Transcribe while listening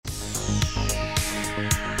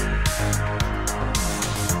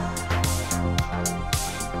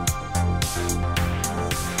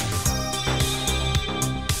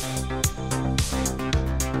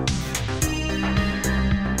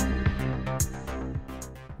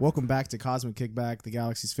Welcome back to Cosmic Kickback, the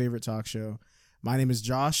galaxy's favorite talk show. My name is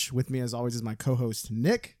Josh. With me, as always, is my co-host,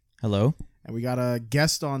 Nick. Hello. And we got a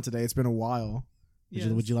guest on today. It's been a while. Yes.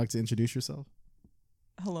 Would you like to introduce yourself?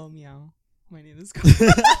 Hello, meow. My name is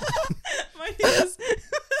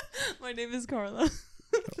my name is Carla.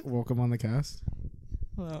 Welcome on the cast.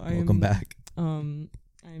 Hello. Welcome back. I am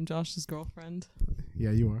Josh's girlfriend, Yeah,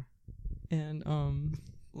 you are. and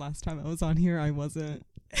last time I was on here, I wasn't.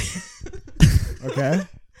 Okay.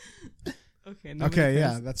 Okay. Okay,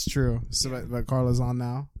 yeah, that's true. So, Yeah. but Carla's on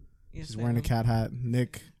now. Yes, She's I wearing a am. cat hat.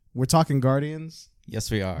 Nick, we're talking Guardians, Yes,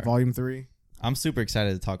 we are. Volume 3. I'm super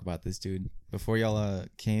excited to talk about this, dude. Before y'all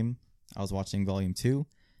came, I was watching Volume 2,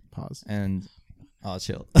 Pause. and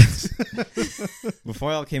chill.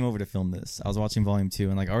 Before y'all came over to film this, I was watching Volume 2,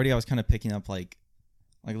 and already I was kind of picking up like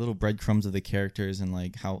little breadcrumbs of the characters and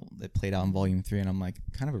like how it played out in Volume 3, and I'm like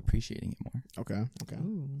kind of appreciating it more. Okay.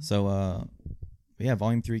 Ooh. So yeah,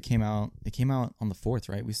 Volume 3 came out. It came out on the 4th,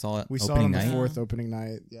 right? We saw it. We saw it opening on the night, 4th opening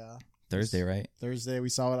night. Yeah. Thursday, right? Thursday, we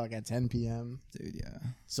saw it like at 10 p.m. Dude, yeah.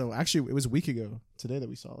 So actually, it was a week ago today that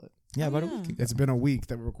we saw it. Yeah, Oh, about yeah. a week ago. It's been a week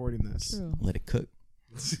that we're recording this. True. Let it cook.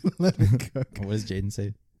 Let it cook. What does Jaden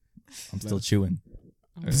say? I'm still Let- chewing.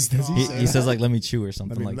 Oh my Does he God. say He that? says like, let me chew or Let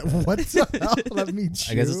something me, like that. what the hell? Let me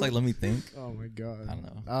chew. I guess it's like, let me think. Oh my god. I don't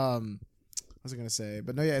know. What was I gonna say?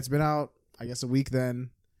 But no, yeah, it's been out. I guess a week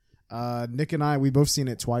then. Nick and we both seen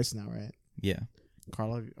it twice now, right? Yeah.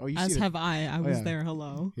 Carla, you As seen it? have I. I was yeah. there.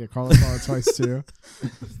 Hello. Yeah, Carla saw it twice too.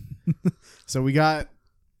 So we got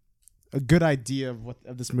a good idea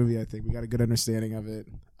of this movie. I think we got a good understanding of it.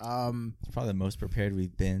 It's probably the most prepared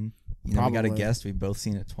we've been. You know, we got a Probably. guest. We've both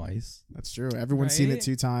seen it twice. That's true. Everyone's seen it Right?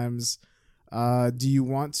 2 times. Do you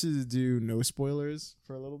want to do no spoilers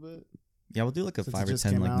for a little bit? Yeah, we'll do like a Since it 5 or just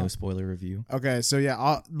 10 came no out. spoiler review. Okay, so yeah,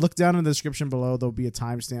 I'll look down in the description below. There'll be a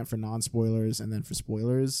timestamp for non-spoilers and then for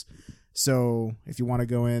spoilers. So if you want to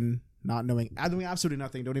go in not doing absolutely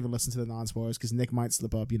nothing, don't even listen to the non-spoilers because Nick might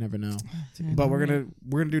slip up. You never know. But we're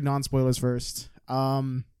gonna do non-spoilers first. I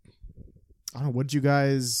don't know. What you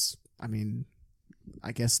guys? I mean,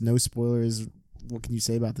 I guess no spoilers. What can you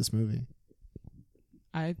say about this movie?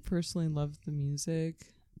 I personally love the music.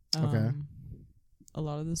 Okay. A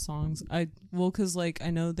lot of the songs, because like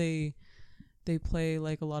I know they play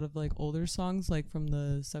like a lot of like older songs like from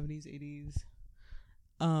the 70s,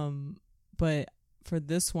 80s. But for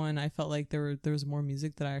this one, I felt like there was more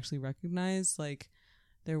music that I actually recognized. Like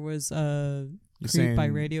there was Creep by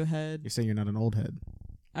Radiohead. You're saying you're not an old head.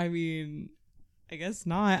 I mean, I guess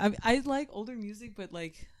not. I like older music, but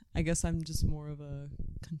like I guess I'm just more of a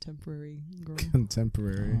contemporary girl.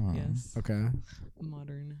 Contemporary. Oh. Yes. Okay.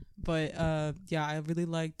 Modern. But yeah, I really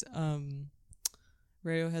liked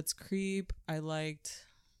Radiohead's Creep. I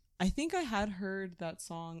think I had heard that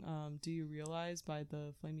song Do You Realize by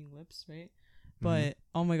the Flaming Lips, right? But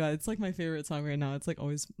oh my god, it's like my favorite song right now. It's like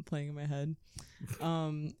always playing in my head.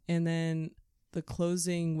 And then the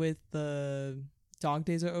closing with the Dog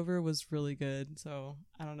Days Are Over was really good. So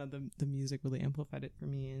I don't know, the music really amplified it for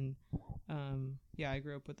me, and yeah, I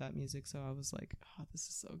grew up with that music, so I was like, oh, this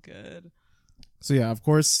is so good. So yeah, of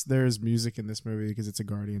course there's music in this movie because it's a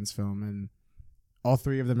Guardians film, and all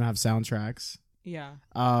 3 of them have soundtracks. Yeah.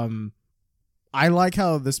 I like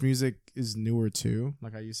how this music is newer too,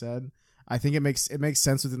 like how you said. I think it makes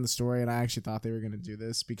sense within the story, and I actually thought they were going to do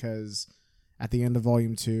this because at the end of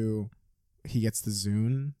Volume 2, he gets the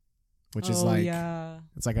Zune, which is like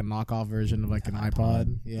it's like a knockoff version of like an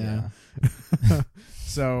iPod. Yeah.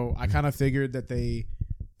 So I kind of figured that they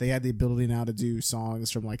had the ability now to do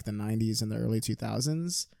songs from like the 90s and the early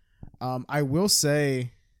 2000s. I will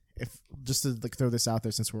say, if just to like throw this out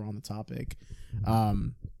there since we're on the topic,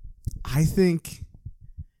 I think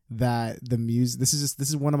that the music, this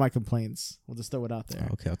is one of my complaints. We'll just throw it out there.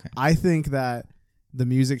 Okay. I think that the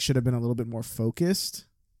music should have been a little bit more focused.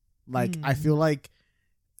 Like I feel like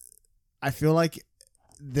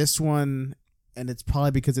this one, and it's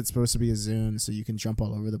probably because it's supposed to be a Zune, so you can jump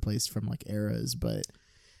all over the place from like eras, but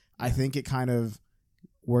I think it kind of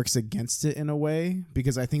works against it in a way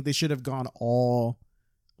because I think they should have gone all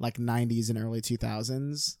like 90s and early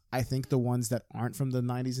 2000s. I think the ones that aren't from the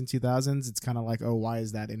 90s and 2000s, it's kind of like, oh, why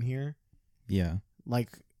is that in here? Yeah. Like,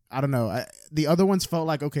 I don't know. The other ones felt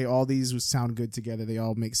like, okay, all these would sound good together. They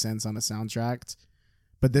all make sense on a soundtrack.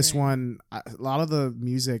 But this one, a lot of the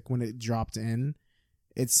music, when it dropped in,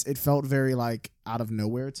 it felt very like out of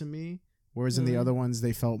nowhere to me. Whereas in the other ones,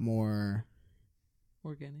 they felt more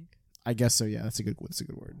organic. I guess so. Yeah, that's a good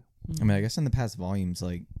word. I mean, I guess in the past volumes,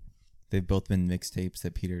 like they've both been mixtapes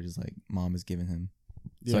that Peter's like mom has given him.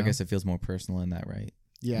 So I guess it feels more personal in that, right?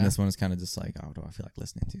 Yeah. And this one is kind of just like, oh, what do I feel like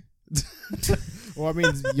listening to? Well, I mean,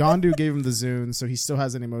 Yondu gave him the Zune, so he still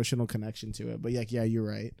has an emotional connection to it. But yeah, you're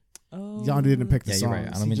right. Oh. Yondu didn't pick the Yeah, songs. you're right.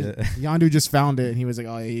 I don't mean to. Yondu just found it, and he was like,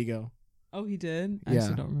 "Oh, here you go." Oh, he did. I Yeah.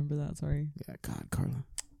 actually don't remember that. Sorry. Yeah, God, Carla.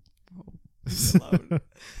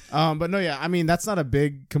 Oh, But no, yeah, I mean, that's not a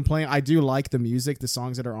big complaint. I do like the music, the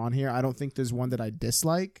songs that are on here. I don't think there's one that I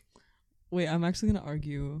dislike. Wait, I'm actually gonna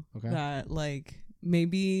argue Okay. that like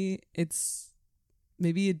maybe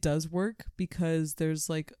it does work because there's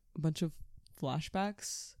like a bunch of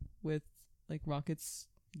flashbacks with like Rocket's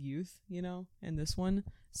youth, and this one.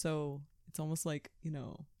 So it's almost like,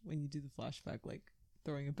 when you do the flashback, like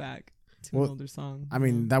throwing it back to an older song. I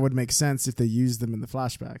mean, that would make sense if they used them in the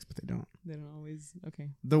flashbacks, but they don't. They don't always. Okay.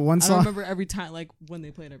 The one I don't song. remember every time, like when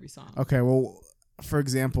they played every song. Okay, well, for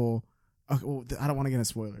example, I don't want to get into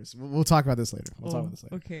spoilers. We'll talk about this later.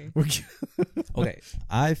 Okay. Okay,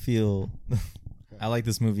 I feel I like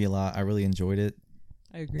this movie a lot. I really enjoyed it,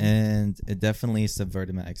 I agree. and it definitely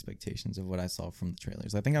subverted my expectations of what I saw from the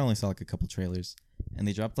trailers. I think I only saw like a couple trailers, and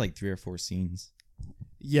they dropped like 3 or 4 scenes.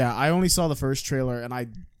 Yeah, I only saw the first trailer, and I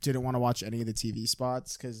didn't want to watch any of the TV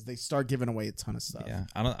spots because they start giving away a ton of stuff. Yeah,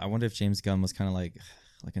 I wonder if James Gunn was kind of like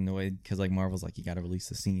annoyed because like Marvel's like, you got to release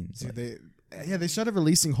the scenes. Dude, they started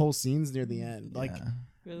releasing whole scenes near the end. Like yeah.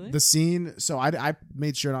 Really? the scene. So I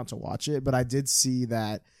made sure not to watch it, but I did see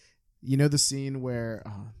that. The scene where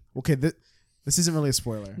this isn't really a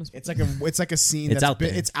spoiler. No It's like a scene It's that's out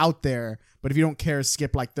there. It's out there, but if you don't care,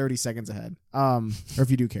 skip like 30 seconds ahead. Or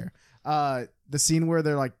if you do care. The scene where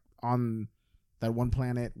they're like on that one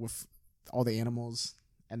planet with all the animals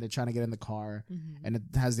and they're trying to get in the car, Mhm. and it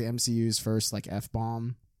has the MCU's first like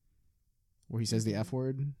F-bomb where he says the F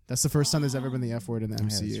word. That's the first time there's ever been the F word in the Oh, yeah,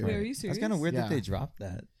 that's MCU. Wait, are you That's serious? kind of weird Yeah. that they dropped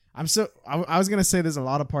that. I was gonna say there's a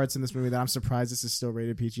lot of parts in this movie that I'm surprised this is still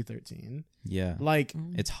rated PG-13. Yeah, Like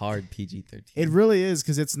Mm. it's hard PG-13. it really is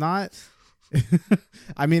because it's not.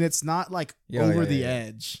 I mean, it's not like over the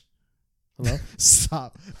edge. Hello,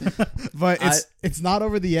 stop. But it's not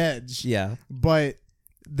over the edge. Yeah, But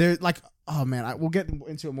they're like, oh man, we'll get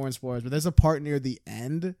into it more in spoilers. But there's a part near the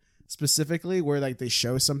end specifically where like they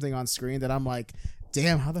show something on screen that I'm like,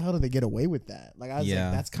 damn, how the hell did they get away with that? Like I was Yeah.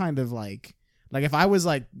 like, that's kind of like if I was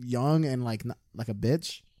like young and like not, like a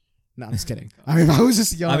bitch. No, I'm just kidding. I mean, if I was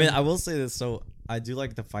just young. I mean, I will say this. So I do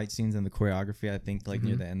like the fight scenes and the choreography. I think like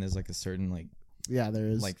near Mhm. the end, there's like a certain yeah, there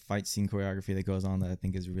is like fight scene choreography that goes on that I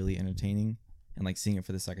think is really entertaining, and like seeing it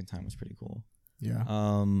for the second time was pretty cool. yeah.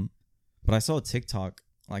 But I saw a TikTok.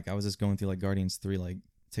 Like I was just going through like Guardians 3 like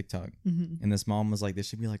TikTok, Mhm. and this mom was like, there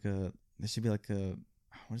should be like a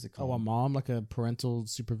what is it called? Oh, a mom, like a parental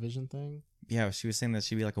supervision thing. Yeah, she was saying that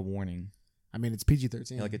should be like a warning, I mean, it's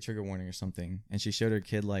PG-13. like a trigger warning or something. And she showed her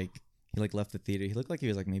kid like he like left the theater. He looked like he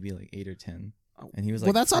was like maybe like 8 or 10, and he was like,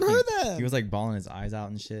 well, that's on her freaking- then. He was like bawling his eyes out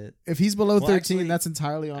and shit. If he's below Well, 13, actually- that's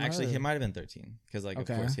entirely on Actually, her. he might have been 13 because like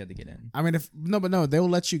Okay. of course he had to get in. I mean, they'll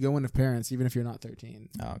let you go in with parents even if you're not 13.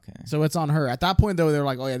 Oh, okay. So it's on her. At that point, though, they're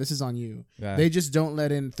like, oh yeah, this is on you. Yeah. They just don't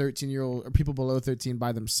let in 13-year-old or people below 13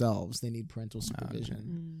 by themselves. They need parental supervision.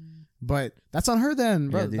 Mm. But that's on her then,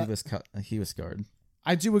 bro. yeah, dude That- was he was scarred.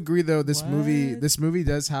 I do agree though. This movie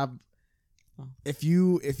does have. Oh. If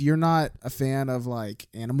you're not a fan of like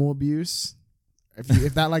animal abuse,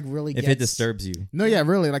 if that like really If gets, it disturbs you, no, yeah,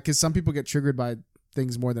 really, like because some people get triggered by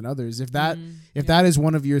things more than others. If that Yeah. that is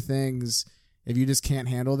one of your things, if you just can't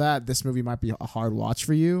handle that, this movie might be a hard watch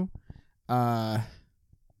for you.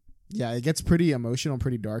 Yeah, it gets pretty emotional,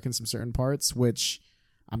 pretty dark in some certain parts, which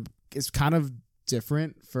is kind of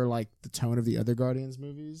different for like the tone of the other Guardians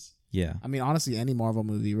movies. yeah, I mean, honestly, any Marvel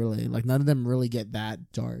movie really, like none of them really get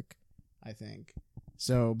that dark, I think.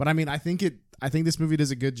 So, but I mean, I think this movie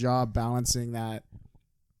does a good job balancing that,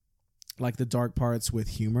 like the dark parts with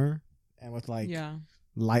humor and with like Yeah.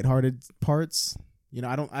 lighthearted parts.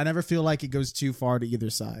 I never feel like it goes too far to either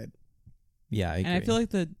side. yeah. I agree. And I feel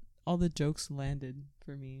like all the jokes landed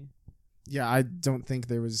for me. Yeah, I don't think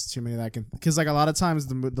there was too many that because like a lot of times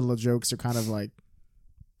the jokes are kind of like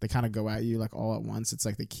they kind of go at you like all at once. It's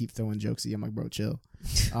like they keep throwing jokes at you. I'm like, bro, chill.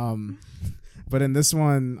 But in this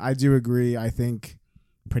one, I do agree. I think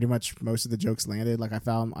pretty much most of the jokes landed. Like I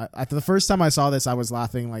found the first time I saw this, I was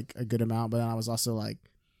laughing like a good amount, but then I was also like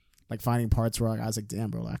finding parts where like, I was like,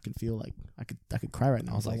 damn, bro, I can feel like I could cry right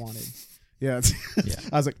now I was if I like, wanted. Yeah, Yeah.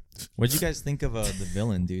 I was like, What'd you guys think of the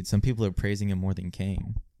villain, dude? Some people are praising him more than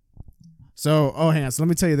Kang. so hang on. So let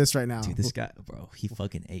me tell you this right now. Dude, this guy, bro, he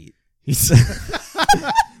fucking ate. He's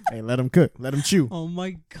hey, let him cook, let him chew. Oh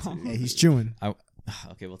my god. Hey, he's chewing.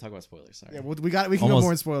 Okay, we'll talk about spoilers. Sorry. Yeah, we can go Almost-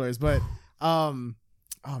 more in spoilers, but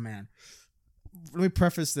oh man, let me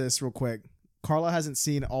preface this real quick. Carla hasn't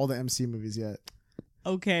seen all the MC movies yet.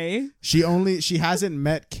 Okay. She hasn't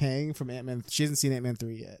met Kang from Ant-Man. She hasn't seen Ant-Man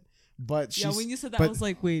 3 yet. But she's, Yeah, when you said that, but- I was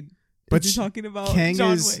like, wait. but You're sh- talking about Kang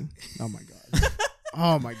John is. Wick. Oh my god.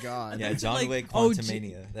 Oh my god. Yeah, John Like, Wick, oh,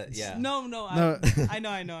 Quantumania. That, yeah. No, No. I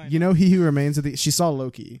know. You know, He Who Remains at the. She saw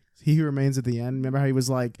Loki. He Who Remains at the end. Remember how he was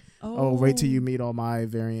like, "Oh, wait till you meet all my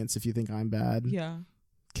variants if you think I'm bad." Yeah.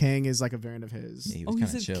 Kang is like a variant of his. Yeah, he Oh, was you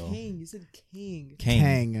kind of said chill. Kang. You said King.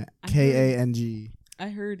 Kang. I K-A-N-G. I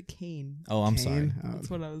heard Kane. Oh, I'm Kane? sorry. That's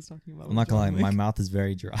what I was talking about. I'm not with gonna lie, John Wick. my mouth is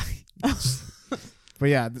very dry. But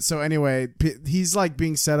yeah, so anyway, he's like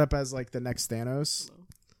being set up as like the next Thanos.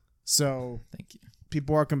 So Thank you.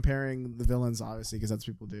 people are comparing the villains, obviously, because that's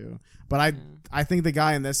what people do. But Yeah. I think the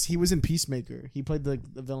guy in this, he was in Peacemaker. He played the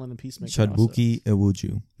villain in Peacemaker. also. Chadbuki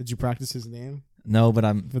Iwuju. Did you practice his name No, but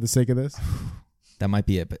I'm. for the sake of this? That might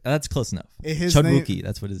be it, but that's close enough. His name, Chadbuki,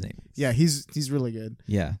 that's what his name is. yeah, he's really good.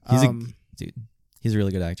 Yeah, he's a dude. He's a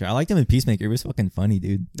really good actor. I liked him in Peacemaker. He was fucking funny,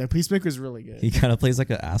 dude. The Peacemaker's really good. He kind of plays like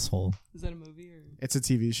an asshole. Is that a movie or? It's a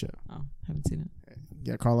TV show. Oh, haven't seen it.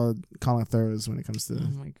 Yeah, Colin throws when it comes to Oh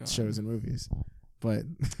my god. shows and movies. But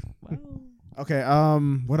Wow. okay,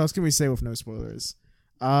 what else can we say with no spoilers?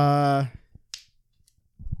 What I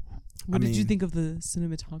did you mean- think of the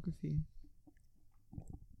cinematography?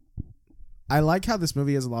 I like how this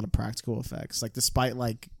movie has a lot of practical effects. Like, despite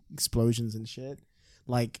like explosions and shit,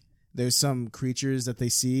 like there's some creatures that they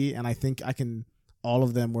see, and I think all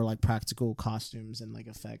of them were like practical costumes and like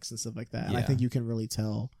effects and stuff like that. And I Yeah. think you can really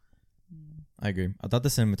tell. I agree. I thought the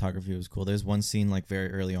cinematography was cool. There's one scene like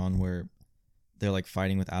very early on where they're like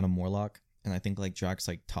fighting with Adam Warlock, and I think like Drax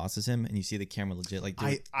like tosses him, and you see the camera legit like do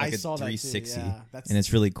I like a saw that too. 360, Yeah, that's. and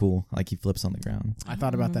it's really cool. Like he flips on the ground. I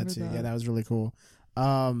thought about that remember too. that. Yeah, that was really cool.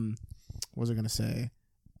 What was I gonna say?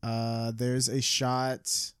 There's a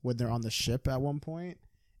shot when they're on the ship at one point,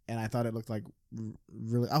 and I thought it looked like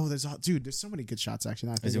really. Oh, there's so many good shots actually.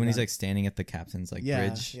 Now I Is think it when he's about like standing at the captain's like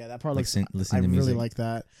bridge? Yeah, that part like, looks. listening I to really music? like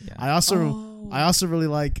that. Yeah. I also really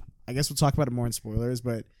like. I guess we'll talk about it more in spoilers,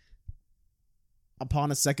 but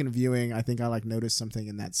upon a second viewing, I think I like noticed something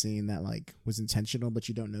in that scene that like was intentional, but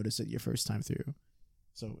you don't notice it your first time through.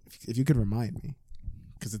 So if you could remind me,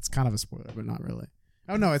 because it's kind of a spoiler, but not really.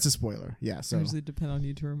 Oh no, it's a spoiler. Yeah. I So usually depend on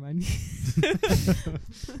you to remind me.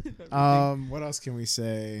 what else can we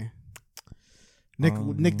say?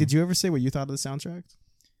 Nick, did you ever say what you thought of the soundtrack?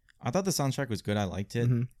 I thought the soundtrack was good. I liked it.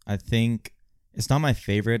 Mhm. I think it's not my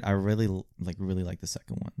favorite. I really like the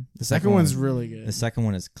second one. The second one's really good. The second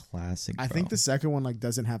one is classic. I think the second one like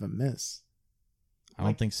doesn't have a miss. I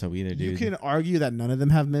don't think so either, dude. You can argue that none of them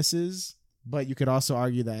have misses, but you could also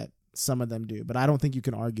argue that some of them do. But I don't think you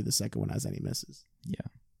can argue the second one has any misses. Yeah.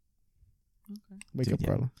 Okay. Wake Dude, up, yeah.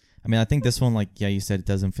 Carla. I mean, I think this one, like, yeah, you said it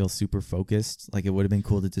doesn't feel super focused. Like, it would have been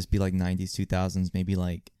cool to just be like 90s, 2000s, maybe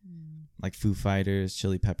like Foo Fighters,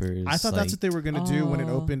 Chili Peppers. I thought that's what they were gonna do when it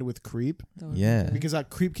Oh. opened with Creep, That would be Yeah. good. because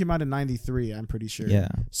Creep came out in '93. I'm pretty sure. Yeah.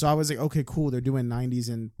 So I was like, okay, cool. They're doing '90s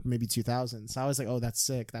and maybe 2000s. So I was like, oh, that's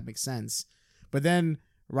sick. That makes sense. But then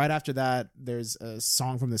right after that, there's a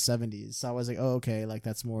song from the '70s. So I was like, oh, okay, like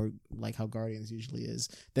that's more like how Guardians usually is.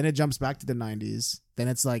 Then it jumps back to the '90s. Then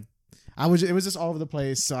it's like, it was just all over the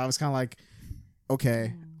place. So I was kind of like,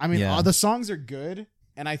 okay. I mean, Yeah. the songs are good,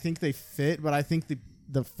 and I think they fit. But I think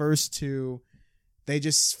the first two, they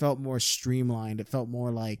just felt more streamlined. It felt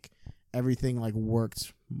more like everything like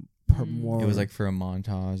worked more. It was like for a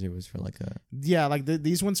montage. It was for like a. Yeah, like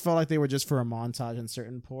these ones felt like they were just for a montage in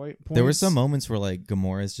certain points. There were some moments where like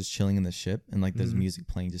Gamora is just chilling in the ship and like there's Mhm. music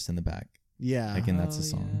playing just in the back. Yeah, Like, and that's Oh, a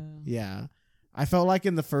song. yeah. I felt like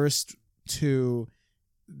in the first two,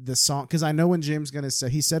 the song, because I know when James Gunn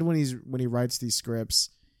he said when he writes these scripts,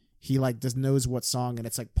 he like just knows what song and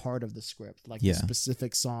it's like part of the script, like Yeah. the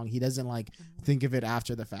specific song. He doesn't like think of it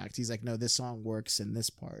after the fact. He's like, no, this song works in this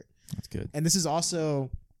part. That's good. And this is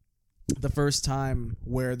also the first time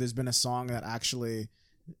where there's been a song that actually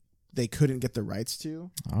they couldn't get the rights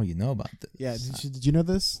to. Oh, you know about this? Yeah, did you know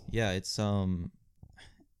this? Yeah,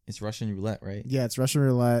 it's Russian roulette, right? Yeah, it's Russian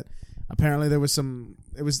roulette. Apparently, there was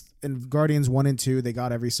it was in Guardians 1 and 2. They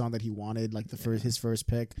got every song that he wanted, like his first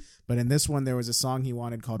pick. But in this one, there was a song he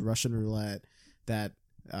wanted called Russian Roulette that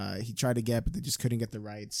he tried to get, but they just couldn't get the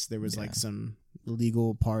rights. There was like some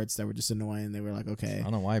legal parts that were just annoying. They were like, okay, I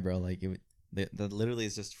don't know why, bro. Like that literally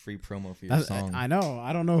is just free promo for your song. I know.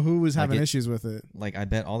 I don't know who was Like having it- issues with it. Like I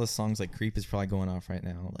bet all the songs like Creep is probably going off right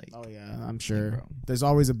now. Like Oh yeah, I'm sure. bro. There's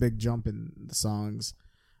always a big jump in the songs.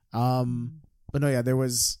 But no, yeah, there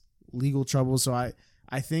was legal trouble. So I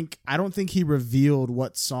don't think he revealed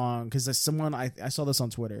what song, because someone I saw this on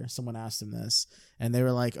Twitter. Someone asked him this, and they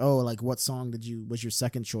were like, "Oh, like what song was your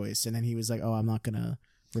second choice?" And then he was like, "Oh, I'm not gonna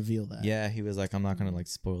reveal that. Yeah, he was like, I'm not gonna like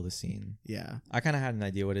spoil the scene. Yeah. I kind of had an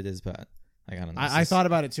idea what it is, but like, I don't know. I thought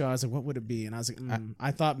about it too. I was like, what would it be? And I was like,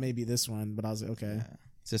 I thought maybe this one, but I was like, okay. Yeah,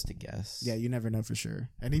 it's just a guess. Yeah, you never know for sure.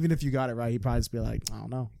 And even if you got it right, he'd probably just be like, I don't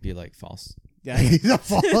know. Be like false. Yeah, he's a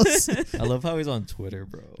false. I love how he's on Twitter,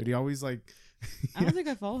 bro. But he always like, I don't think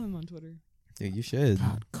I follow him on Twitter. Dude, you should.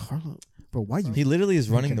 God, Carlo. Bro, why you? He literally is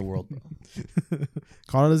running the world, bro.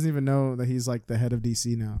 Carlo doesn't even know that he's like the head of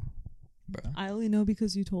DC now. Bro. I only know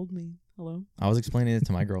because you told me. Hello? I was explaining it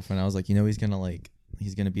to my girlfriend. I was like, he's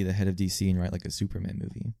gonna be the head of DC and write like a Superman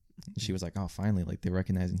movie. And she was like, oh, finally, like they're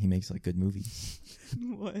recognizing he makes like good movies.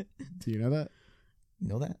 What? Do you know that? You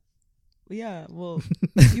know that? Yeah, well,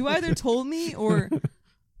 you either told me or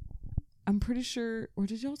I'm pretty sure, or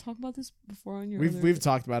did y'all talk about this before on your We've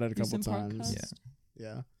talked about it a couple recent times. podcasts?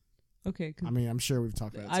 Yeah. Okay, I mean, I'm sure we've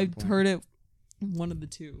talked about it. I've heard it one of the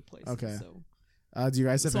two places. Okay. So, Do you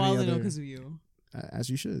guys have so I any only know other? because of you. As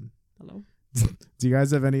you should. Hello? Do you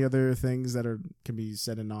guys have any other things that can be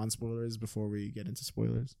said in non-spoilers before we get into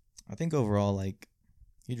spoilers? I think overall, like,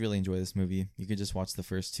 you'd really enjoy this movie. You could just watch the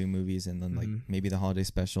first 2 movies and then like maybe the holiday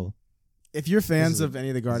special. If you're fans a- of any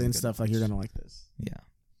of the this is a Guardian good stuff, like watch. you're gonna like this. Yeah,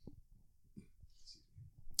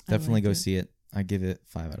 I definitely like go it. see it. I give it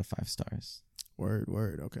 5 out of 5 stars.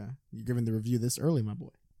 Word. Okay, you're giving the review this early, my boy.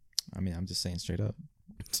 I mean, I'm just saying straight up.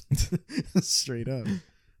 Straight up.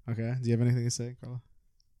 Okay. Do you have anything to say, Carla?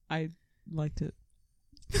 I liked it.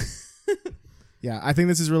 Yeah, I think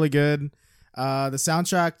this is really good. The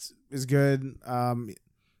soundtrack is good.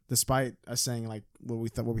 Despite us saying like what we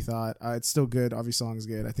thought, it's still good. Every song is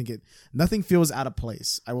good. I think nothing feels out of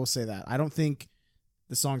place. I will say that. I don't think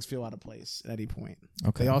the songs feel out of place at any point.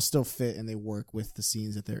 Okay. They all still fit and they work with the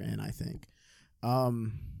scenes that they're in, I think.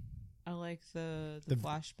 I like the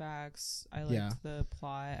flashbacks. I liked the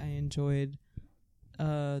plot. I enjoyed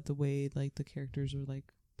the way like the characters were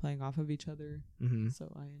like playing off of each other. Mm-hmm.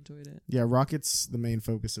 So I enjoyed it. Yeah, Rocket's the main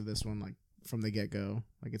focus of this one, like from the get-go.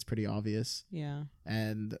 Like it's pretty obvious. Yeah.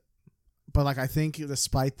 But like I think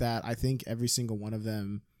despite that, I think every single one of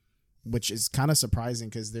them, which is kind of surprising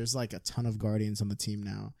because there's like a ton of Guardians on the team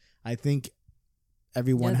now. I think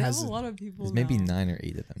everyone they has have a lot of people. There's maybe now. 9 or 8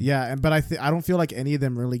 of them. Yeah, but I don't feel like any of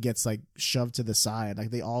them really gets like shoved to the side. Like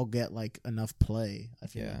they all get like enough play. I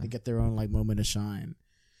feel like they get their own like moment to shine.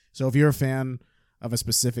 So if you're a fan of a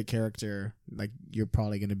specific character, like you're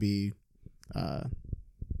probably gonna be,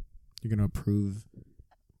 you're gonna approve.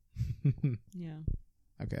 Yeah.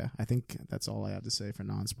 Okay, I think that's all I have to say for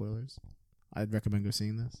non-spoilers. I'd recommend go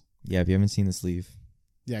seeing this. Yeah, if you haven't seen this, leave.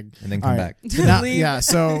 Yeah, And then come All back. right. Yeah,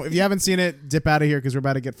 so if you haven't seen it, dip out of here because we're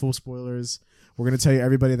about to get full spoilers. We're gonna tell you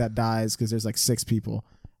everybody that dies because there's like 6 people.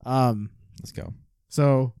 Let's go.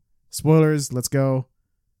 So spoilers, let's go.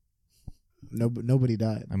 Nobody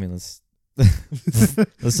died. I mean, let's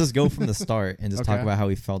just go from the start and just talk Okay. about how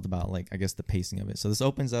we felt about like I guess the pacing of it. So this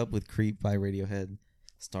opens up with "Creep" by Radiohead.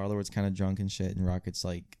 Star-Lord's kind of drunk and shit, and Rocket's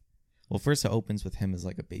like, well, first it opens with him as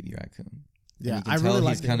like a baby raccoon. And Yeah, you can I tell really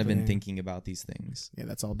like he's the kind of been opening. thinking about these things. Yeah,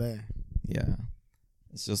 that's all day. Yeah.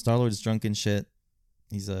 So Star-Lord's drunk and shit.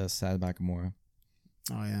 He's sad about Gamora.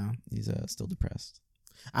 Oh yeah. He's still depressed.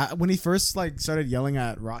 When he first like started yelling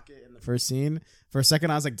at Rocket in the first scene, for a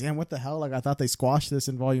second I was like, "Damn, what the hell?" Like I thought they squashed this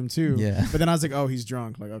in Volume 2. Yeah. But then I was like, "Oh, he's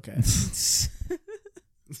drunk." Like okay.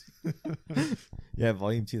 Yeah,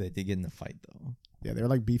 Volume 2 they did get in a fight though. Yeah, they were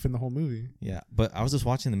like beefing the whole movie. Yeah, but I was just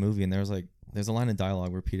watching the movie and there's a line of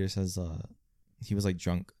dialogue where Peter says he was like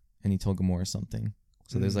drunk and he told Gamora something.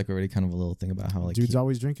 So there's like already kind of a little thing about how like Dude's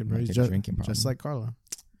always drinking, bro. might He's get a drinking problem. just like Carla.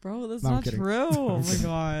 Bro, that's No, I'm not kidding. true. Oh my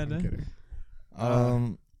I'm god.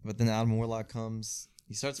 kidding. But then Adam Warlock comes.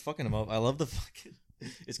 He starts fucking him up. I love the fucking.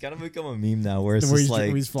 It's kind of become a meme now where it's Where just he's- like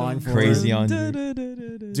where he's flying crazy forward.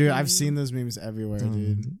 on Dude, I've seen those memes everywhere,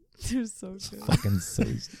 dude. They're so good. fucking so.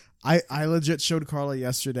 I legit showed Carla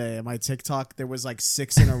yesterday and my TikTok there was like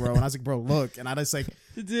 6 in a row and I was like, bro, look, and I just like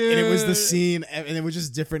Dude. and it was the scene and it was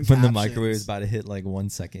just different When the captions. microwave is about to hit like 1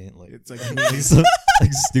 second, like It's like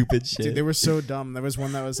like stupid shit. dude, they were so dumb. There was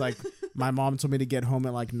one that was like my mom told me to get home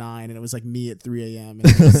at like 9 and it was like me at 3 a.m. and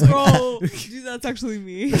it was like, Bro, dude, that's actually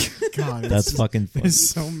me. God, That's fucking funny. there's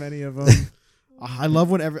so many of them. I love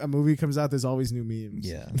whenever a movie comes out there's always new memes.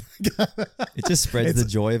 Yeah, it just spreads the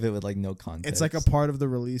joy of it with like no context. It's like a part of the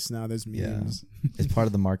release now. There's memes. It's part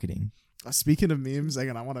of the marketing. Speaking of memes,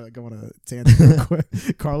 again, I want to go on a tangent real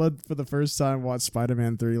quick. Carla, for the first time, watched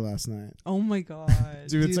Spider-Man 3 last night. Oh my god.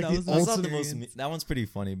 Dude, it's like that the was That's not the experience. most. That one's pretty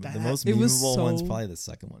funny, but the That- most It was memeable one's so probably the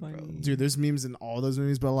second one, bro. funny. Dude, there's memes in all those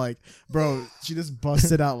movies, but like, bro, she just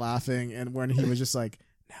busted out laughing, and when he was just like,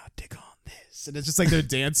 "Now dig on this," yes, and it's just like they're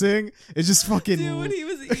dancing. It's just fucking. Dude, when he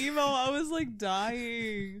was emo, I was like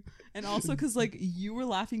dying. And also because like you were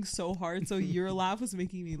laughing so hard, so your laugh was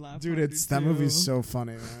making me laugh. Dude, harder, it's that too. movie's so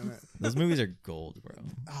funny, man. Those movies are gold, bro.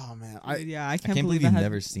 Oh man, Dude, yeah, I I can't can't believe I you've had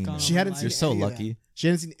never seen gone them. She on hadn't my seen You're life. so any of lucky. them. She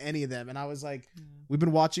hadn't seen any of them, and I was like, Yeah. we've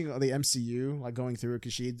been watching the MCU, like going through it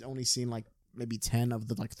because she had only seen like maybe 10 of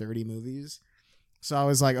the like 30 movies. So I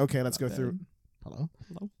was like, okay, let's go Not through. bad. Hello.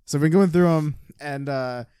 Hello? So we've been going through them, and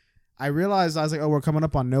I realized I was like, oh, we're coming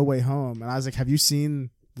up on No Way Home, and I was like, have you seen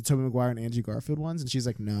the Tobey Maguire and Andrew Garfield ones? And she's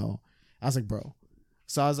like, no. I was like, bro.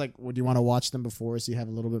 So I was like, well, do you want to watch them before so you have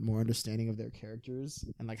a little bit more understanding of their characters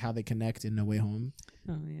and like how they connect in No Way Home?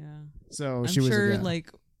 Oh yeah. So I'm she was sure, like, yeah.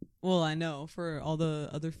 like, well, I know for all the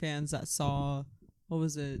other fans that saw, what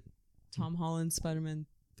was it, Tom Holland's Spider-Man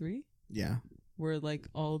 3, yeah. where like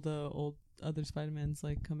all the old other Spider-Mans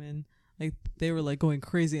like come in, like they were like going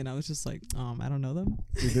crazy, and I was just like, I don't know them.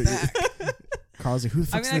 Dude, Carl's like, who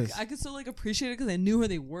the I fuck's mean, this? I could still like appreciate it because I knew who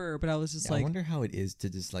they were, but I was just Yeah, I like, wonder how it is to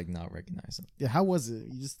just like not recognize them. Yeah, how was it?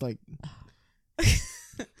 You just like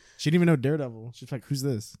she didn't even know Daredevil. She's like, "Who's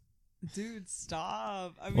this?" dude,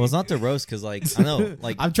 stop. I mean, Well, it's not the roast because like I know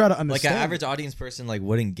like I'm trying to like understand. an average audience person like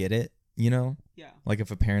wouldn't get it. You know, Yeah. like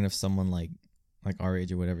if a parent of someone like our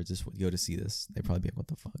age or whatever just would go to see this, they'd probably be like, "What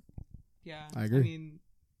the fuck?" Yeah. I agree. I mean,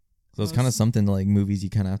 So it's kind of Most- something to like movies. You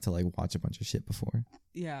kind of have to like watch a bunch of shit before.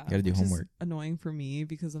 yeah. Gotta do which is homework. annoying for me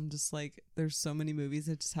because I'm just like, there's so many movies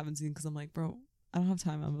I just haven't seen because I'm like, bro, I don't have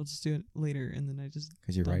time. I'll just do it later, and then I just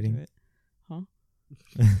Because you're don't do writing. it. Huh?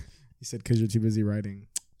 You said because you're too busy writing.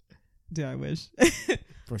 Dude, I wish.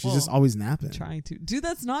 Bro, she's Well, just always napping. Trying to. Dude,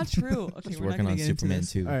 that's not true. Okay, Just we're not working gonna on get Superman into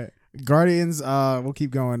this. 2. All right, Guardians. We'll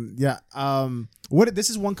keep going. Yeah. What? This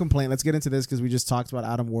is one complaint. Let's get into this because we just talked about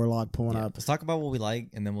Adam Warlock pulling Yeah, up. let's talk about what we like,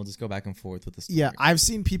 and then we'll just go back and forth with the story. Yeah, I've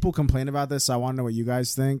seen people complain about this, so I want to know what you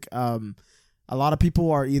guys think. A lot of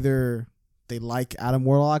people are either they like Adam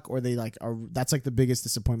Warlock or they like are. That's like the biggest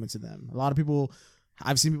disappointment to them. A lot of people.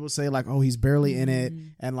 I've seen people say like, "Oh, he's barely in it,"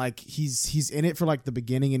 and like he's in it for like the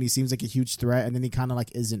beginning, and he seems like a huge threat, and then he kind of like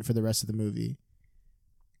isn't for the rest of the movie.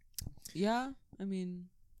 Yeah, I mean,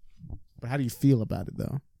 But how do you feel about it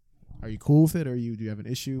though? Are you cool with it, or do you have an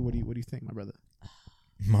issue? What do you think, my brother?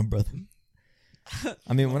 my brother.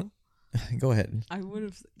 I mean, when, go ahead. I would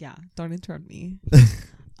have. Yeah, don't interrupt me.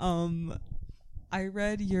 I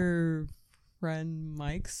read your friend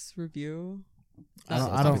Mike's review.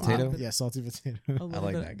 Salty potato? Yeah, salty potato. A little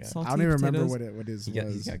like bit that guy. salty I don't even remember potatoes. what his He's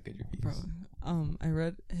was. got good reviews. Bro, I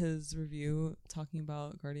read his review talking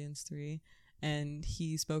about Guardians 3, and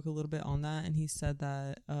he spoke a little bit on that, and he said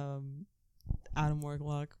that Adam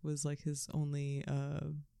Warlock was like his only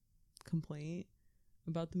complaint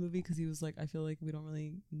about the movie because he was like, I feel like we don't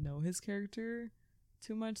really know his character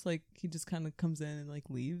too much. Like he just kind of comes in and like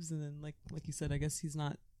leaves, and then like you said, I guess he's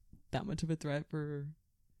not that much of a threat for.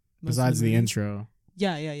 most of Besides the movie. intro.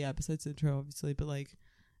 Yeah. Besides the intro, obviously, but like,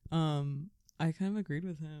 I kind of agreed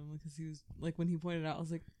with him because he was like when he pointed out, I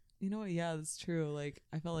was like, you know what? Yeah, that's true. Like,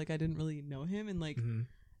 I felt like I didn't really know him, and like,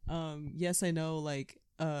 yes, I know like,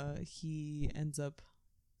 he ends up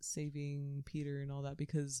saving Peter and all that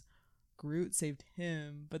because Groot saved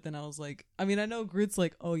him. But then I was like, I mean, I know Groot's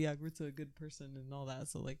like, oh yeah, Groot's a good person and all that.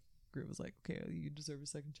 So like, Groot was like, okay, you deserve a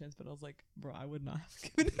second chance. But I was like, bro, I would not have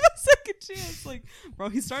given him a second chance. Like, bro,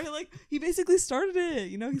 he basically started it.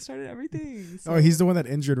 You know, he started everything. So, Oh, he's the one that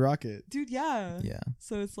injured Rocket. dude. Yeah. Yeah.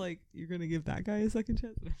 So it's like you're gonna give that guy a second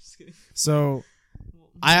chance. I'm just kidding. So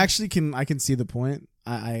I actually can see the point.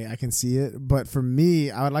 I can see it, but for me,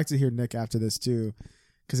 I would like to hear Nick after this too,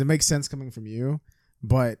 because it makes sense coming from you,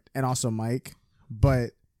 and also Mike.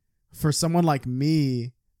 But for someone like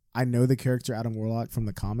me, I know the character Adam Warlock from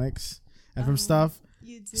the comics and from stuff.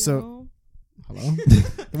 You do. So- Hello.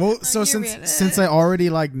 Well, so you read it? since I already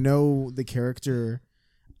like know the character,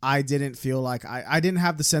 I didn't feel like I didn't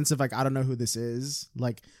have the sense of like I don't know who this is,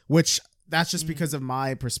 like, which that's just because of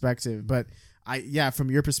my perspective. But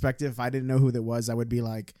from your perspective, if I didn't know who that was, I would be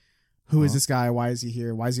like, who is this guy? Why is he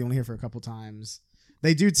here? Why is he only here for a couple times?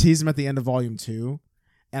 They do tease him at the end of Volume 2,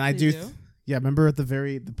 and I They do. Yeah, remember at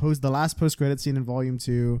the last post credit scene in Volume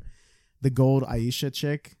 2, the gold Aisha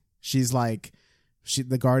chick, she's like,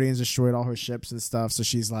 the Guardians destroyed all her ships and stuff, so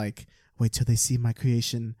she's like, wait till they see my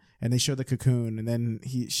creation, and they show the cocoon, and then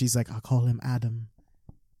she's like, I'll call him Adam.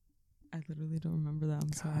 I literally don't remember that.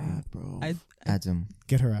 I'm sorry, God, bro. Adam.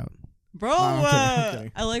 Get her out. bro. I'm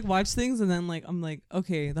kidding. I like watch things and then like I'm like,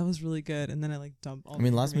 okay, that was really good, and then I like dump. All I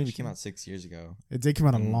mean, the last movie came information. out 6 years ago. It did come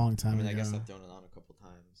out a Mm. long time I mean, ago. I guess I've thrown it on a couple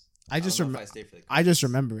times. I just don't know rem- if I stay for the I just credits.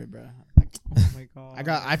 remember it, bro. Oh my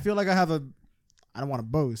god. I feel like I have I don't want to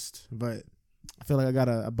boast, but I feel like I got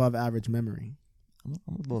a above average memory. I'm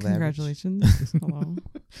above Congratulations. Hello.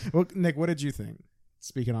 Well, Nick, what did you think?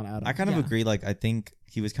 Speaking on Adam, average. I kind of Yeah. agree. Like, I think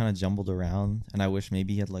he was kind of jumbled around, and I wish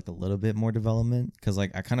maybe he had like a little bit more development. Because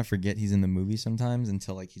like I kind of forget he's in the movie sometimes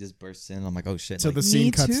until like he just bursts in. I'm like, oh shit. so like, the scene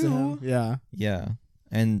Me cuts to too. him. Yeah. yeah,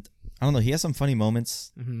 and I don't know. He has some funny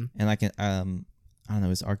moments, Mm-hmm. and I can I don't know.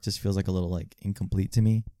 His arc just feels like a little like incomplete to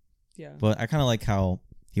me. Yeah. But I kind of like how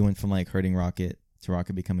he went from like hurting Rocket to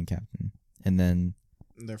Rocket becoming captain, and then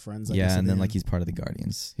They're friends. I yeah, guess, at and the then like end. he's part of the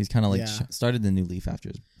Guardians. He's kind of like Yeah. started the new leaf after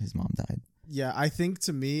his mom died. Yeah, I think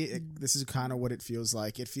to me, this is kind of what it feels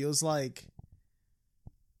like. It feels like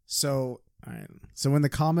so. All right. So in the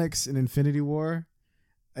comics in Infinity War,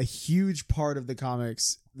 a huge part of the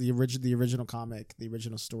comics, the original comic, the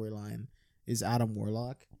original storyline, is Adam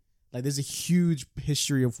Warlock. Like, there's a huge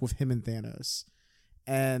history of with him and Thanos,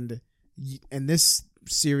 and in this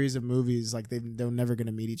series of movies, like they're never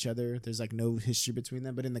gonna meet each other. There's like no history between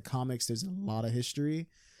them, but in the comics, there's a lot of history.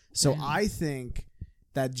 So Damn. I think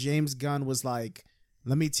that James Gunn was like,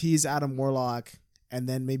 let me tease Adam Warlock, and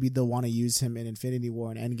then maybe they'll want to use him in Infinity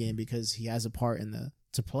War and Endgame because he has a part in the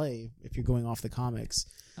to play if you're going off the comics.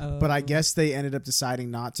 But I Oh. guess they ended up deciding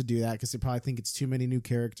not to do that because they probably think it's too many new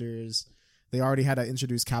characters. They already had to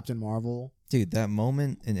introduce Captain Marvel. Dude, that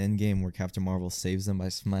moment in Endgame where Captain Marvel saves them by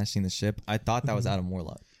smashing the ship, I thought that was Adam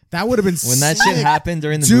Warlock. That would have been When that sick. shit happened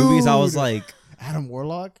during the movies, I was Dude. like, Adam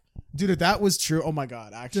Warlock, dude. If that was true, oh my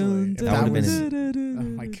god! Actually, if That that would've was, been oh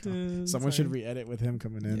my god, someone should re-edit with him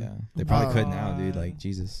coming in. yeah, they probably Oh. could now, dude. Like,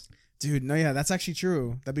 Jesus. Dude, no, yeah, that's actually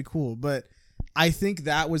true. That'd be cool. But I think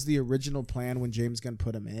that was the original plan when James Gunn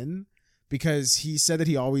put him in, because he said that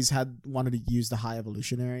he always had wanted to use the High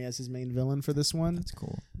Evolutionary as his main villain for this one. That's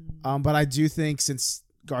cool. But I do think since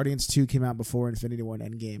Guardians 2 came out before Infinity War and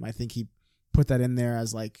Endgame, I think he put that in there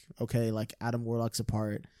as like, okay, like Adam Warlock's a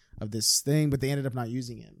part of this thing, but they ended up not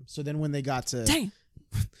using him. So then when they got to Dang.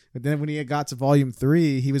 but then when he got to Volume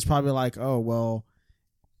 3, he was probably like, oh, well,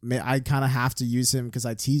 I kind of have to use him because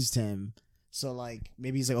I teased him. So like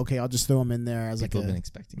maybe he's like, okay, I'll just throw him in there as People like have been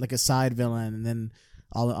expecting. a side villain, and then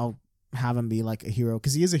I'll have him be like a hero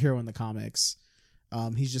because he is a hero in the comics.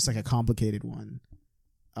 He's just like a complicated one.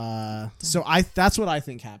 So that's what I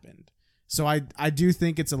think happened. So I do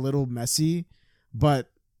think it's a little messy, but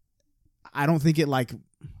I don't think it like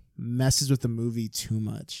messes with the movie too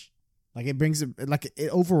much. Like it brings it like it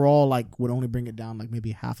overall like would only bring it down like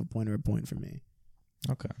maybe half a point or a point for me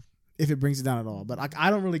Okay. if it brings it down at all. But like I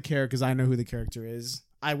don't really care because I know who the character is.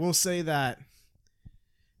 I will say that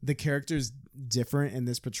the character's different in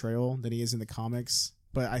this portrayal than he is in the comics,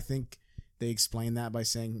 but I think they explain that by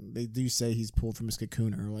saying they do say he's pulled from his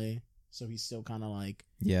cocoon early, so he's still kind of like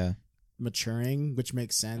Yeah. maturing, which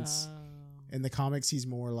makes sense. Oh. In the comics, he's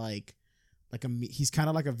more like he's kind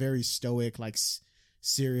of like a very stoic, like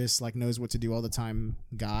serious, like knows what to do all the time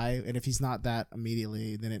guy. And if he's not that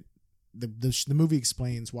immediately, then the movie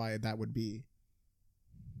explains why that would be.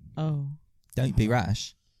 Oh. Don't be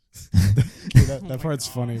rash. Dude, that Oh my part's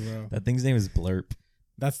God. funny, bro. That thing's name is Blurp.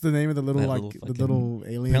 That's the name of the little That like little the fucking- little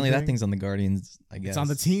alien. Apparently, that thing. thing's on the Guardians. I guess It's on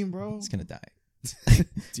the team, bro. It's gonna die. Do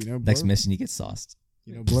you know Blurp? Next mission, he gets sauced.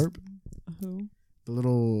 You know Blurp, Who? the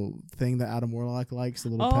little thing that Adam Warlock likes, the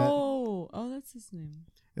little pet. Oh, that's his name.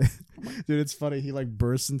 Dude, it's funny. He like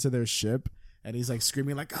bursts into their ship and he's like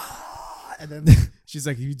screaming like, ah! And then she's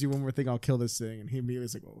like, if you do one more thing, I'll kill this thing. And he immediately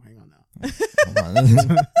is like, oh, hang on now. Hold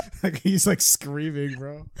on. Like he's like screaming,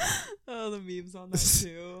 bro. Oh, the memes on that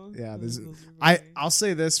too. Yeah, Those this- are funny. I'll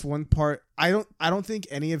say this one part. I don't think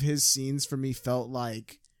any of his scenes for me felt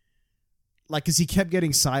like because he kept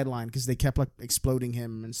getting sidelined because they kept like exploding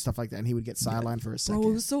him and stuff like that, and he would get sidelined for a second.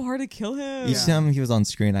 Bro, it was so hard to kill him. Each time he was on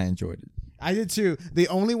screen, I enjoyed it. I did too. The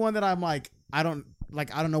only one that I'm like, I don't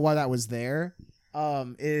know why that was there.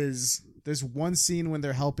 Is there's one scene when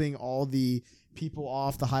they're helping all the people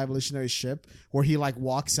off the High Evolutionary ship where he like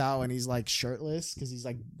walks out and he's like shirtless because he's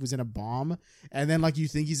like was in a bomb, and then like you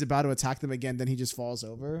think he's about to attack them again, then he just falls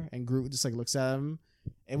over and Groot just like looks at him.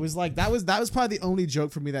 It was like that was probably the only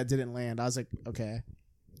joke for me that didn't land. I was like, okay,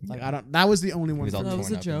 like I don't. That was the only He one. was all for That me. was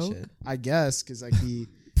torn a up and joke? shit. I guess because like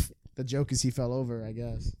the joke is he fell over. I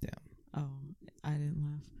guess Oh, I didn't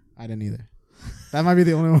laugh. I didn't either. That might be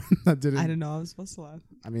the only one that didn't. I didn't know I was supposed to laugh.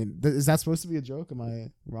 I mean, is that supposed to be a joke? Am I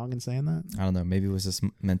wrong in saying that? I don't know. Maybe it was just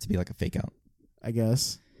meant to be like a fake out. I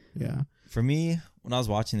guess. Yeah. For me, when I was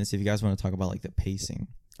watching this, if you guys want to talk about like the pacing,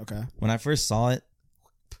 Okay. when I first saw it,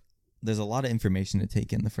 there's a lot of information to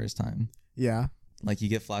take in the first time. Yeah. Like you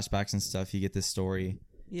get flashbacks and stuff, you get this story,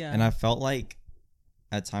 Yeah. and I felt like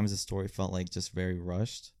at times the story felt like just very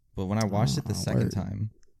rushed. But when I watched it the Oh, second word. time,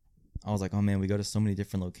 I was like, oh man, we go to so many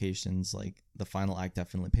different locations. Like the final act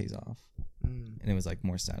definitely pays off, and it was like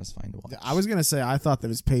more satisfying to watch. I was gonna say I thought that it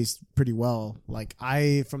was paced pretty well. Like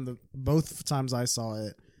from the both times I saw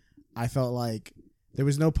it, I felt like there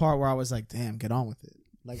was no part where I was like, damn, get on with it.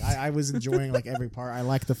 Like I was enjoying like every part. I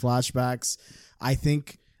like the flashbacks. I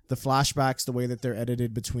think the flashbacks, the way that they're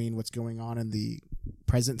edited between what's going on in the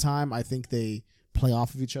present time, I think they play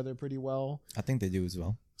off of each other pretty well. I think they do as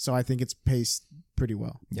well. So I think it's paced pretty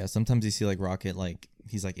well. Yeah, sometimes you see like Rocket, like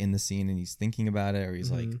he's like in the scene and he's thinking about it, or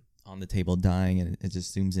he's like on the table dying and it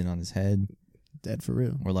just zooms in on his head. Dead for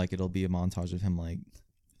real. Or like it'll be a montage of him like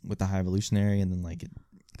with the High Evolutionary, and then like it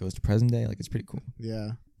goes to present day. Like it's pretty cool.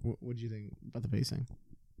 Yeah. What do you think about the pacing?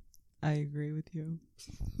 I agree with you.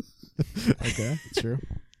 Okay, true.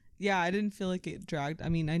 Yeah, I didn't feel like it dragged. I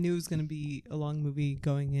mean, I knew it was going to be a long movie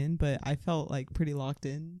going in, but I felt like pretty locked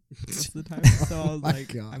in most of the time. So I was my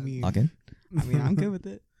like, God. I mean, Lock in? I'm good with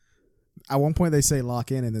it. At one point, they say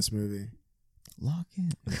lock in this movie. Lock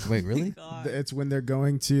in. Wait, really? God. It's when they're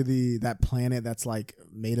going to that planet that's like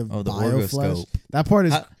made of Oh, the bioflesh. orgoscope. That part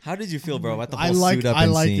is. How did you feel, bro? About the I whole like. suit up I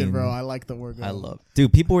and like scene? it, bro. I like the orgo. I love,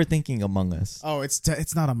 dude. People were thinking Among Us. Oh,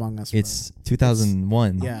 it's not Among Us. Bro. It's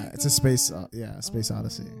 2001. yeah, it's a space. Space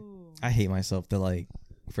Odyssey. I hate myself that like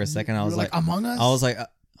for a second I You was were like Among Us. I was like, oh,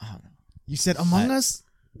 no. You said Among Us.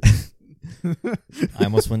 I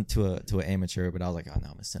almost went to an amateur, but I was like, oh no,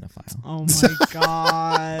 I'm a cinephile. Oh my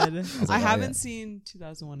God. like, I oh, haven't yeah. seen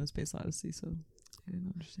 2001: A Space Odyssey, so I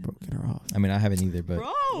didn't understand. Bro, get her off. I mean, I haven't either, but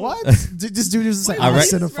Bro, What? This dude was just like, Wait, I'm a I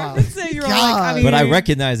just cinephile. reference it, you're all like, God. mean, but I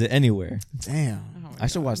recognize it anywhere. Damn. Oh my I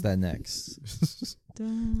should God. watch that next.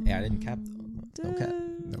 Yeah, I didn't cap though. No cap.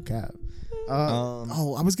 No cap. Um,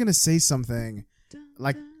 I was gonna say something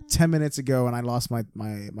like 10 minutes ago, and I lost my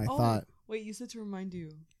thought. Wait, you said to remind you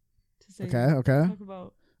to say. Okay. Talk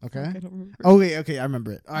about. Okay. Fuck, I don't remember. Oh wait, okay, I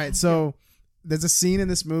remember it. All right, so there's a scene in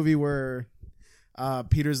this movie where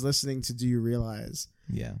Peter's listening to "Do You Realize"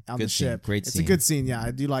 Yeah, on good the scene. ship. Great It's scene. a good scene. Yeah,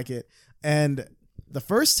 I do like it. And the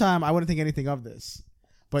first time, I wouldn't think anything of this,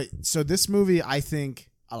 but so this movie, I think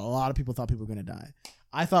a lot of people thought people were gonna die.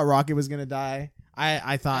 I thought Rocket was gonna die.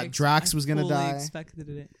 I thought Drax was gonna fully die. Expected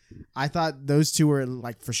it. I thought those two were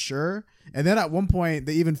like for sure. And then at one point,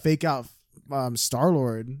 they even fake out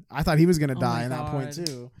Star-Lord. I thought he was gonna Oh die my in that point God.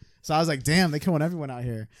 too. So I was like, damn, they killing everyone out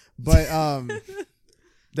here. But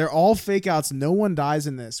they're all fake outs. No one dies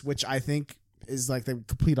in this, which I think is like the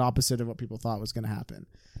complete opposite of what people thought was gonna happen.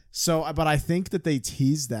 So, but I think that they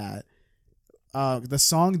teased that. The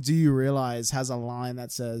song "Do You Realize" has a line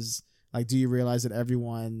that says, like, "Do you realize that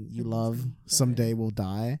everyone you love someday will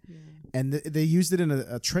die?" Yeah. And they used it in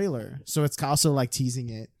a trailer, so it's also like teasing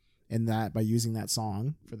it in that by using that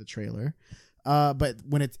song for the trailer. But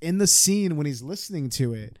when it's in the scene, when he's listening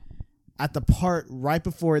to it, at the part right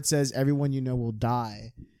before it says "everyone you know will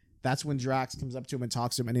die," that's when Drax comes up to him and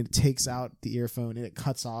talks to him, and it takes out the earphone and it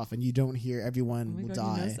cuts off, and you don't hear "everyone Oh my will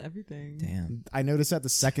God, he die." knows everything. Damn, I noticed that the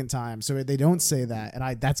second time, so they don't say that,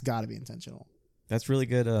 and that's got to be intentional. that's really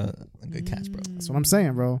good. A good catch, bro. That's what I'm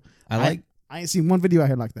saying, bro. I ain't seen one video out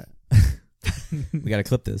here like that. We gotta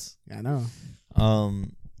clip this. Yeah, I know.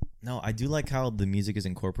 No, I do like how the music is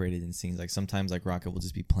incorporated in scenes. Like sometimes, like Rocket will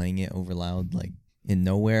just be playing it over loud, like in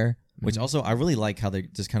nowhere. Which also, I really like how they're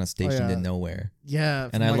just kind of stationed yeah. in nowhere. Yeah,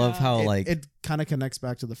 And from, I like, love how like it kind of connects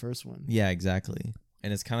back to the first one. yeah, exactly.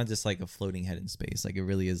 And it's kind of just like a floating head in space. Like it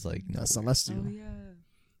really is like A no, celestial. Oh yeah.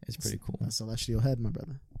 it's pretty cool. A celestial head, my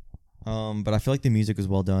brother. But I feel like the music was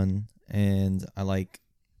well done, and I like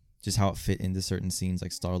just how it fit into certain scenes.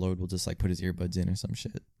 Like Star-Lord will just like put his earbuds in or some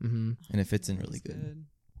shit, Mm-hmm. and it fits in really That's good.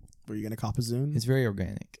 Were you gonna cop a Zune? It's very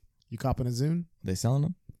organic. You copping a Zune? They selling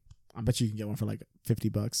them? I bet you can get one for like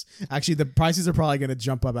 $50. Actually, the prices are probably gonna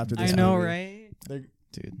jump up after this. I know, movie. right? They're-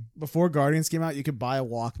 Dude, Before Guardians came out, you could buy a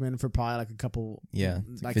Walkman for probably like a couple. yeah,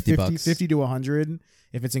 it's like 50 bucks. 50 to 100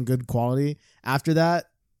 if it's in good quality. After that,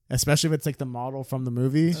 especially if it's like the model from the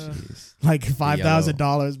movie, like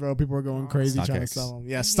 $5,000, bro. People are going crazy trying to StockX. sell them.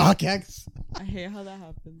 Yeah, StockX. I hate how that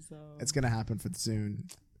happens though. It's gonna happen for soon.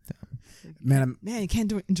 Like, Man, man, you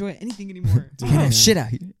can't enjoy anything anymore. Dude, Get yeah. that shit out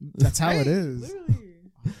here. that's how it Right, is. Literally.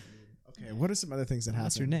 Okay, what are some other things that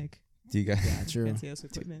That's your happen? Nick. Do you guys Yeah, true. Fancy ass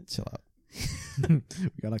equipment. chill out? We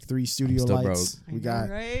got like 3 studio still lights. I We know, got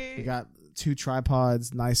right? we got 2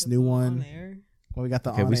 tripods. Nice The new blue one. there. Well, we got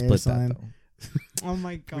the Okay, on we air split sign. that though. Oh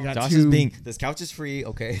my god. We got Josh 2 is being. This couch is free.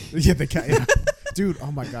 Okay. yeah, the yeah. Dude,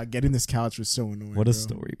 oh my god, getting this couch was so annoying. What a bro.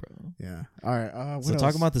 story, bro. Yeah. All right. What So else?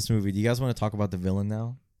 talk about this movie. Do you guys want to talk about the villain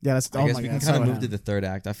now? Yeah, that's. I Oh guess my we god. can kind of move to the third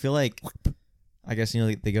act. I feel like, I guess, you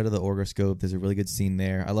know, they go to the orgoscope. There's a really good scene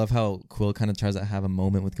there. I love how Quill kind of tries to have a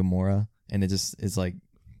moment with Gamora, and it just is like,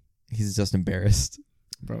 he's just embarrassed.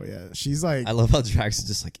 Bro, yeah. She's like, I love how Drax is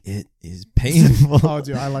just like, it is painful. oh,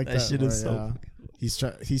 dude, I like that. Shit is part, so.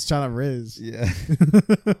 yeah. He's trying to riz. Yeah.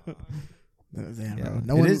 Damn, Yeah.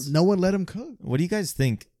 bro. It is- No one let him cook. What do you guys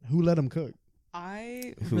think? Who let him cook?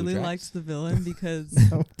 I Who, really Drax? liked the villain because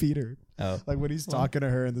Oh, Peter. Oh, Like when he's Well- talking to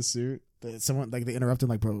her in the suit, someone like they interrupt him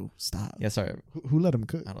like, bro, stop. yeah. Sorry, Who let him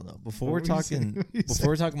cook? I don't know. Before What we're were you saying? talking, What were you before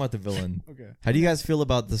we're talking about the villain, Okay. how do you guys feel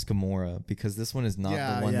about this Gamora? Because this one is not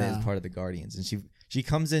Yeah, the one that yeah. is part of the Guardians, and she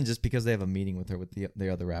comes in just because they have a meeting with her with the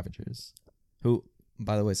other Ravagers. Who,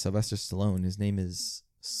 by the way, Sylvester Stallone. His name is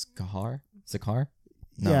Sakaar.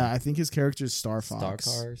 Yeah, I think his character is Star Fox.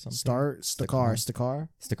 Starkar or something? Stakar.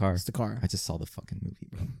 Stakar. I just saw the fucking movie,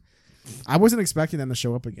 bro. I wasn't expecting them to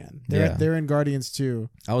show up again. They're in Guardians too.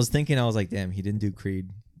 I was like, damn, he didn't do Creed.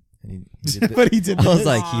 And he did But he did I was this.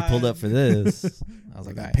 like, he pulled up for this. I was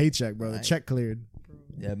like, that alright. paycheck, bro. The Alright. check cleared.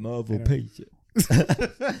 Yeah, Marvel Yeah. paycheck.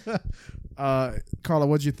 Carla,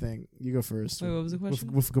 what'd you think? You go first. Wait, what was the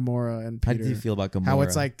question? With Gamora and How Peter. did you feel about Gamora? How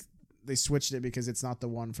it's like they switched it because it's not the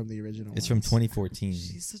one from the original. It's from ones. 2014.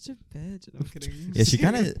 She's such a bitch. I'm kidding. Yeah, she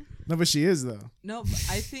kind of. No, but she is though. No, but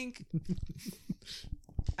I think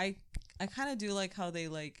I kind of do like how they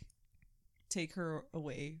like take her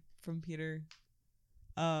away from Peter.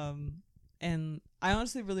 And I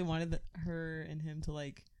honestly really wanted her and him to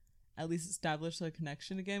like at least establish a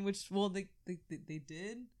connection again, which they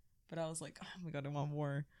did, but I was like, oh my god, I want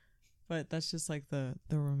more. But that's just like the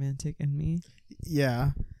romantic in me.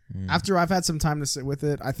 Yeah. After I've had some time to sit with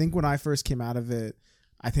it, I think when I first came out of it,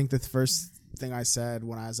 I think the first thing I said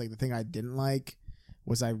when I was like, the thing I didn't like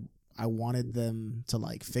was I wanted them to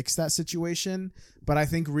like fix that situation, but I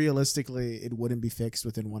think realistically it wouldn't be fixed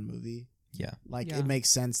within one movie. Yeah. Like Yeah. it makes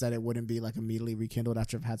sense that it wouldn't be like immediately rekindled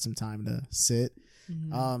after I've had some time to sit.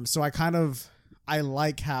 Mhm. So I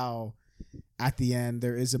like how at the end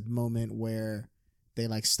there is a moment where they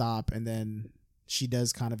like stop and then she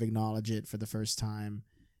does kind of acknowledge it for the first time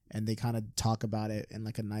and they kind of talk about it in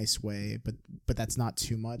like a nice way, but that's not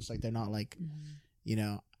too much. Like they're not like, you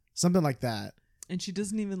know, something like that. And she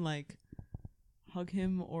doesn't even like hug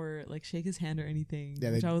him or like shake his hand or anything,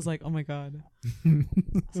 Yeah, which they- I was like, oh my god.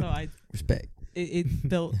 So Respect. it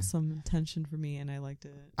built some tension for me, and I liked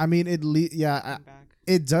it. I mean, it Come back.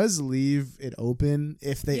 it does leave it open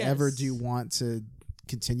if they ever Yes. do want to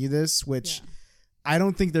continue this, which Yeah. I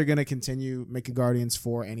don't think they're going to continue making Guardians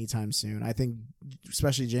 4 anytime soon. I think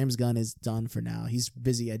especially James Gunn is done for now. He's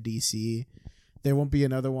busy at DC. There won't be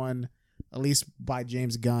another one, at least by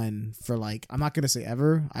James Gunn, for like, I'm not going to say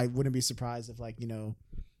ever. I wouldn't be surprised if like, you know,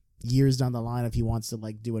 years down the line if he wants to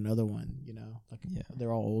like do another one, you know, like Yeah.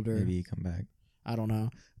 they're all older. Maybe he come back. I don't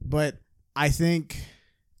know. But I think,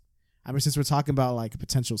 I mean, since we're talking about like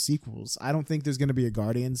potential sequels, I don't think there's going to be a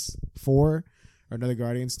Guardians 4 or another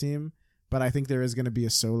Guardians team, but I think there is going to be a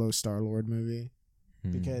solo Star-Lord movie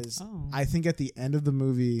because Oh. I think at the end of the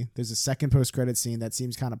movie, there's a second post-credit scene that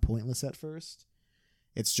seems kind of pointless at first.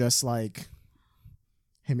 It's just like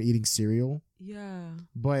him eating cereal, Yeah.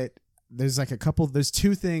 but there's like there's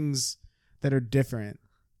two things that are different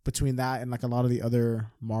between that and like a lot of the other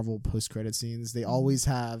Marvel post-credit scenes. They always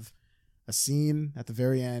have a scene at the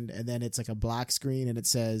very end and then it's like a black screen and it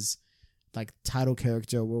says like title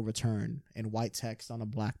character will return in white text on a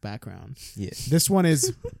black background. Yeah. This one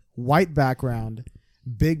is white background,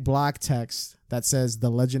 big black text that says the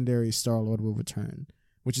legendary Star-Lord will return,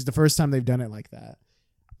 which is the first time they've done it like that.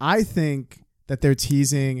 I think that they're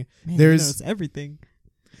teasing. Man, There's- he knows everything.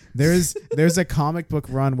 There's a comic book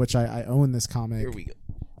run, which I own this comic. Here we go.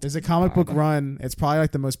 There's a comic book run. It's probably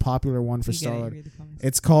like the most popular one for You get it, you Star-Lord. read the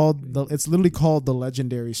comics. It's literally called the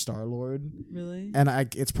Legendary Star-Lord. Really? And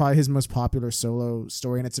it's probably his most popular solo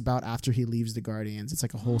story, and it's about after he leaves the Guardians. It's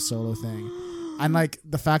like a whole solo thing. And like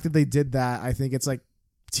the fact that they did that, I think it's like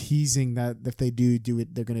teasing that if they do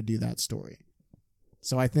it, they're gonna do that story.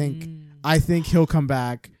 So I think he'll come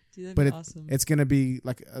back, Dude, that'd but be awesome. it's gonna be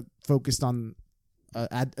like focused on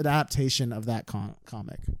adaptation of that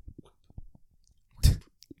comic.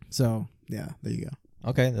 So yeah, there you go.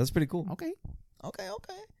 Okay, that's pretty cool. Okay. Okay.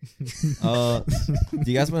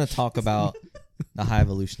 Do you guys want to talk about the High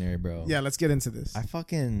Evolutionary, bro? Yeah, let's get into this. I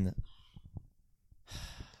fucking.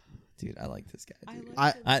 Dude, I like this guy. I Dude.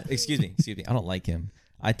 like it too. Excuse me. I don't like him.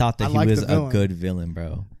 I thought that I he like was the a villain. good villain,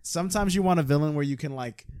 bro. Sometimes you want a villain where you can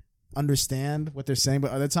like understand what they're saying,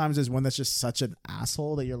 but other times there's one that's just such an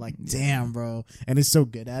asshole that you're like, damn, bro, and he's so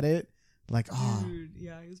good at it. Like, oh, Dude,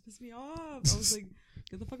 yeah, he was pissing me off. I was like,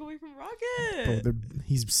 get the fuck away from bro, Rocket.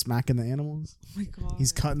 he's smacking the animals. Oh my god.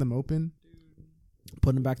 He's cutting them open, Dude.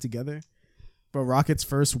 putting them back together. But Rocket's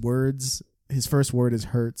first word is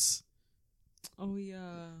hurts. Oh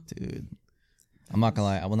yeah. Dude. I'm not gonna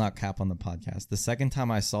lie, I will not cap on the podcast. The second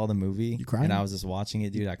time I saw the movie You crying? and I was just watching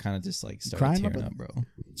it, dude, I kind of just like started crying, tearing my up, bro.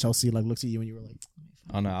 Chelsea like looks at you and you were like,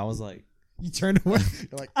 Oh no, I was like, you turned away.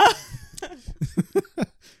 You're like,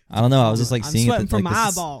 I don't know, I was just like I'm seeing sweating it from like my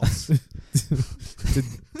this- eyeballs.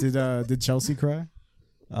 did Chelsea cry?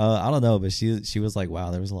 I don't know, but she was like,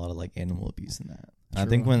 wow, there was a lot of like animal abuse in that. And I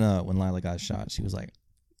think when Lila got shot, she was like,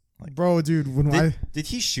 Bro, dude, when did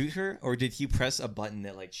he shoot her or did he press a button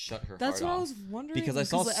that like shut her That's heart what off? I was wondering. Because I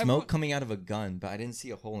saw like, smoke everyone- coming out of a gun, but I didn't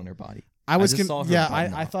see a hole in her body. I was just saw her yeah,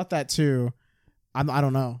 button I off. thought that too. I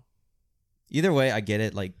don't know. Either way, I get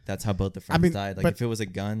it. Like that's how both the friends mean, died. Like but- if it was a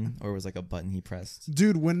gun or it was like a button he pressed.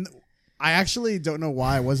 Dude, when I actually don't know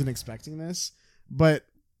why I wasn't expecting this, but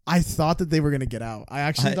I thought that they were gonna get out. I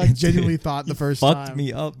actually like genuinely thought the first fucked time.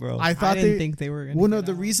 me up, bro. I thought I didn't they think they were gonna. Well, no, get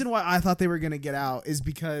the out. reason why I thought they were gonna get out is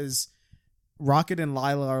because Rocket and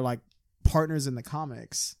Lila are like partners in the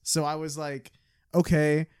comics. So I was like,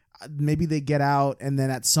 okay, maybe they get out, and then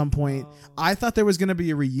at some point, I thought there was gonna be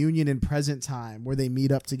a reunion in present time where they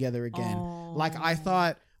meet up together again. Like I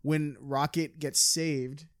thought when Rocket gets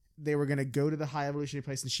saved, they were gonna go to the high evolutionary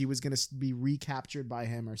place, and she was gonna be recaptured by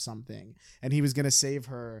him or something, and he was gonna save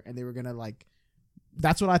her, and they were gonna like.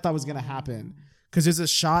 That's what I thought was gonna happen. Because there's a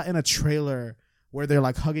shot in a trailer where they're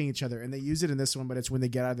like hugging each other, and they use it in this one, but it's when they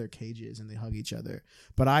get out of their cages and they hug each other.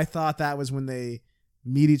 But I thought that was when they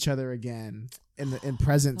meet each other again in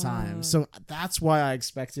present time. So that's why I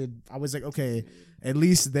expected. I was like, okay, at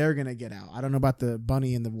least they're gonna get out. I don't know about the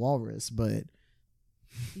bunny and the walrus, but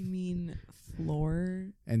You mean Floor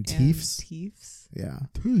and Teefs, Teefs? yeah,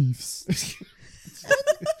 Teefs.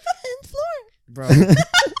 and Floor. bro,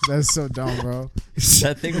 that's so dumb, bro.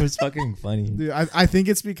 That thing was fucking funny. Dude, I think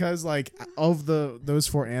it's because like of those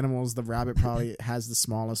four animals, the rabbit probably has the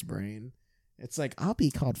smallest brain. It's like, I'll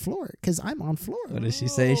be called Floor because I'm on floor. What does she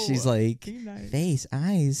say? She's like, face,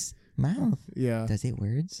 eyes, mouth. Yeah, Does it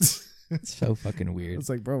words? It's so fucking weird. it's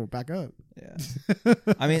like, bro, back up. Yeah.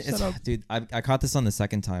 I mean, dude, I caught this on the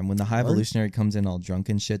second time when the high evolutionary comes in all drunk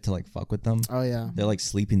and shit to like fuck with them. Oh yeah, They're like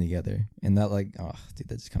sleeping together, and that like, oh, dude,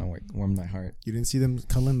 that just kind of warmed my heart. you didn't see them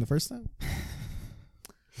cuddling the first time.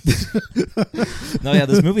 No, yeah,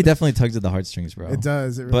 this movie definitely tugs at the heartstrings, bro. It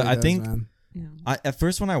does. It really But I does, think- man. Yeah. At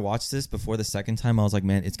first, when I watched this before the second time, I was like,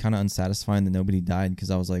 man, it's kind of unsatisfying that nobody died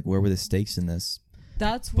because I was like, where were the stakes in this?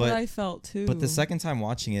 That's what But- I felt too. But the second time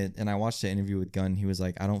watching it, and I watched the interview with Gunn, he was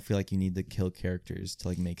like, I don't feel like you need to kill characters to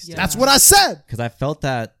like make stakes. That's what I said. Because I felt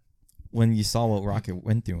that when you saw what Rocket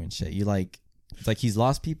went through and shit, you like, it's like he's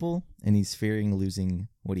lost people and he's fearing losing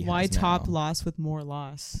what he why has top now. loss with more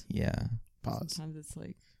loss? Yeah. Pause. Sometimes it's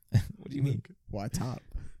like, What do you mean? Why top?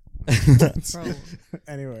 bro,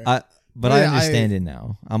 Anyway, But Oh, I yeah, understand it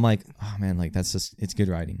now. I'm like, oh man, like that's just, it's good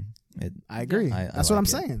writing. I agree. I That's what I'm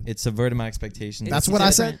like it. saying. It subverted my expectations. That's what I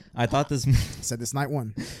said. I thought this, I said this night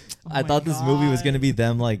one. I my thought this movie was gonna God. be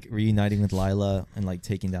them like reuniting with Lila and like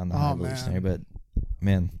taking down the high Oh, evolutionary. man. But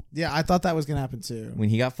man, Yeah, I thought that was gonna happen too. when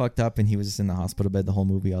he got fucked up and he was just in the hospital bed the whole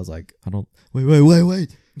movie, I was like, I don't. Wait. Oh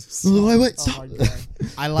Stop. my God.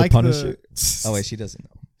 I like Punisher. the. Oh wait, she doesn't know.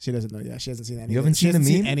 She doesn't know. Yeah, she hasn't seen any. You of haven't it. She seen a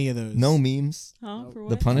hasn't meme? any of those. No memes. huh? For The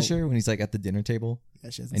what? Punisher when he's like at the dinner table Yeah,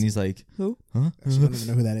 she hasn't and he's like, Who? huh? She doesn't even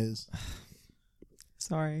know who that is.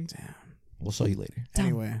 Sorry. We'll show you later.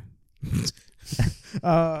 Anyway,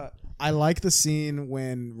 I like the scene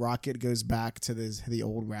when Rocket goes back to the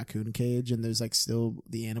old raccoon cage and there's like still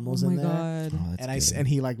the animals Oh my in there. god. Oh, that's good. And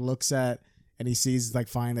he like looks at and he sees like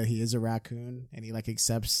fine that he is a raccoon and he like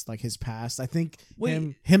accepts like his past. I think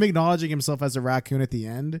Wait. him acknowledging himself as a raccoon at the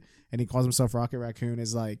end and he calls himself Rocket Raccoon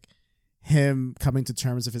is like him coming to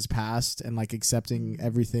terms with his past and like accepting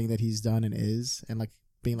everything that he's done and is and like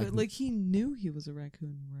being like, But like he knew he was a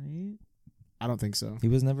raccoon, right? I don't think so. He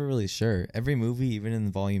was never really sure. Every movie, even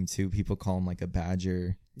in Volume 2, people call him like a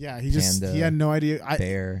badger, Yeah, he just Panda, he had no idea.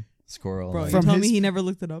 bear, squirrel. Bro, like, you From tell his- me he never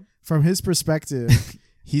looked it up. From his perspective,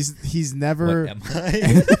 he's never. what am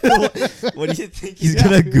I? What do you think he's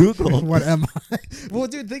gonna Google? What am I? Well,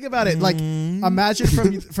 dude, think about it. Like,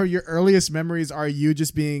 imagine from your earliest memories, are you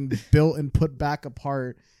just being built and put back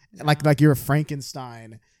apart, like you're a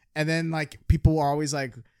Frankenstein, and then like people are always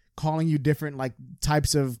like calling you different like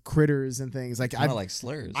types of critters and things. Like Kind of like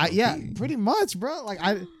slurs. yeah, low-key. pretty much, bro. Like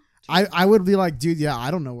I would be like, dude, yeah,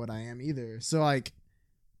 I don't know what I am either. So like,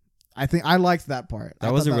 I think I liked that part.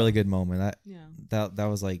 That was a really good moment. Yeah. That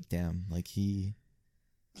was like, damn, like he.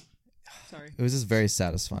 Sorry. It was just very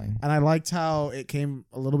satisfying. And I liked how it came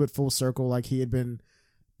a little bit full circle. Like he had been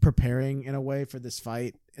preparing in a way for this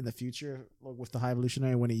fight in the future with the High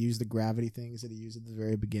Evolutionary when he used the gravity things that he used at the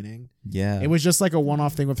very beginning. Yeah. It was just like a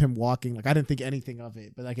one-off thing with him walking. Like I didn't think anything of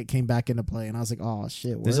it, but like it came back into play, and I was like, oh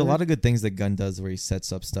shit. There's a word? lot of good things that Gunn does where he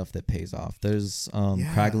sets up stuff that pays off. There's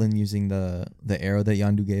Kraglin using the arrow that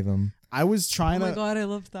Yondu gave him. I was Oh trying my to. god, I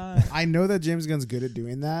love that. I know that James Gunn's good at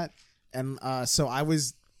doing that, and so I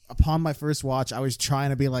was upon my first watch. I was trying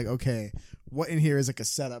to be like, okay, what in here is like a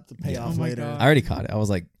setup to pay Yeah. off Oh my later. God. I already caught it. I was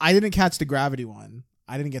like, I didn't catch the gravity one.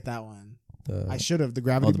 I didn't get that one. I should have the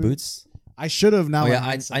gravity. the boots. I should have now. Oh in yeah,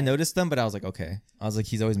 hindsight. I noticed them, but I was like, okay. I was like,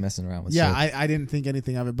 he's always messing around with. Yeah, shit. I didn't think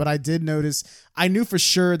anything of it, but I did notice. I knew for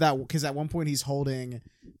sure that because at one point he's holding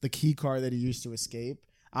the key card that he used to escape.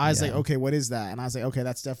 I was like, Yeah. okay, what is that? And I was like, okay,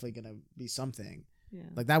 that's definitely gonna be something. Yeah.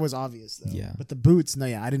 Like that was obvious though. Yeah. But the boots, no,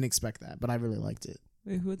 yeah, I didn't expect that, but I really liked it.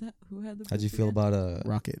 Wait, who had the? How'd you boots feel again? about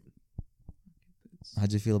Rocket,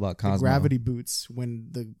 How'd you feel about Cosmo? the gravity boots when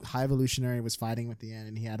the High Evolutionary was fighting with the end,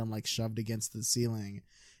 and he had him like shoved against the ceiling.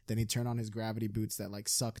 Then he turned on his gravity boots that like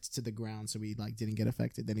sucked to the ground, so he like didn't get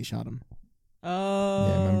affected. Then he shot him. Oh.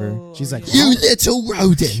 Yeah, remember? She's like, You little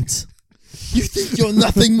rodent! You think you're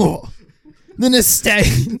nothing more than a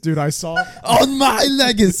stain Dude, I saw. on my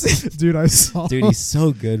legacy. Dude, I saw. Dude, he's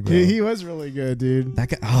so good, bro. he was really good, dude. That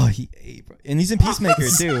guy. Oh, he ate, bro. And he's in Peacemaker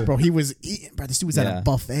too. Bro, he was eating. Bro, this dude was at Yeah. a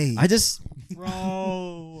buffet I just.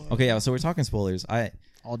 Bro. Okay, yeah. So we're talking spoilers.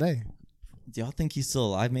 all day. Do y'all think he's still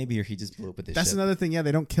alive? Maybe, or he just blew up with this That's ship? another thing. Yeah,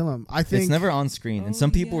 they don't kill him. I think It's never on screen, and Oh,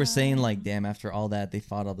 some people were saying yeah. like, "Damn, after all that, they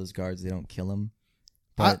fought all those guards, they don't kill him."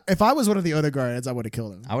 I, But if I was one of the other guards, I would have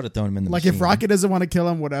killed him. I would have thrown him in the Like machine. if Rocket doesn't want to kill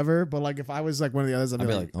him, whatever. But like if I was like one of the others, I'd I'd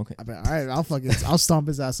be be like, like, okay, I'd be, all right, I'll stomp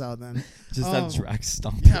his ass out then. just Oh. have Drax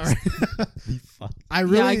stomp. Yeah, his- right. Be fucked. I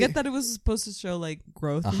really, Yeah, I get that it was supposed to show like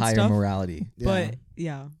growth A and higher stuff, morality. Yeah. but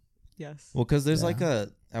yeah, yes, Well, because there's Yeah. like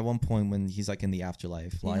at one point when he's like in the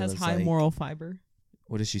afterlife, he has Lila's high like, moral fiber.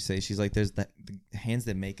 what does she say? She's like, there's the hands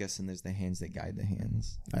that make us, and there's the hands that guide the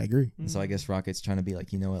hands. I agree. And so I guess Rocket's trying to be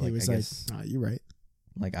like, you know what? He Like, was I like, guess "You're right."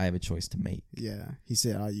 like I have a choice to make. Yeah, he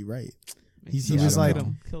said, "Oh, you're right." Mm. he Yeah, was I like, don't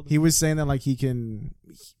know. Killed him. he was saying that like he can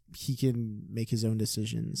make his own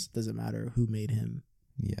decisions. Doesn't matter who made him.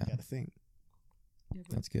 Yeah, You gotta think. Yeah,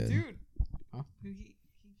 but that's good. dude. Huh? He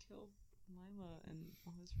killed Lila and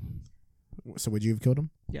all his friends. So would you have killed him?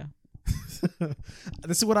 Yeah.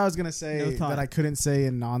 This is what I was gonna No say thought. that I couldn't say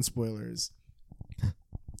in non-spoilers.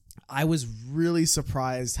 I was really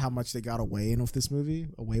surprised how much they got away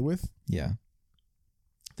with. yeah.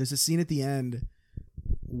 There's a scene at the end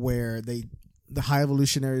where the High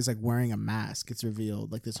Evolutionary is like wearing a mask. It's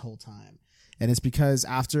revealed like this whole time, and it's because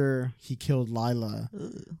after he killed Lila,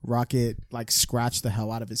 Rocket like scratched the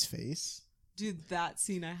hell out of his face. Dude, that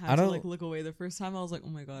scene I I had to don't- like look away the first time. I was like, oh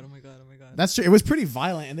my god, oh my god, oh my god. That's true. It was pretty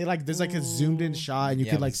violent, and they like there's like a zoomed in Ooh. shot, and you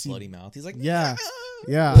Yeah, could with like his see. bloody mouth. He's like, Yeah.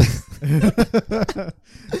 Yeah.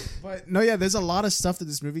 But no, yeah, there's a lot of stuff that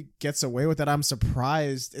this movie gets away with that I'm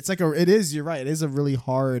surprised. It's like you're right. It is a really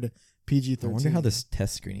hard PG-13. I wonder how this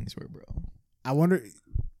test screenings were, bro. I wonder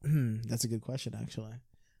that's a good question actually.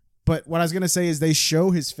 But what I was going to say is they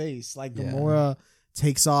show his face like Yeah. Gamora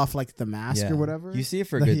takes off like the mask or whatever. You see it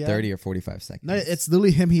for a that good he had. 30 or 45 seconds. No, it's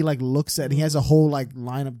literally him. He like looks at and he has a whole like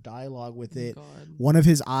line of dialogue with Oh my it. god. One of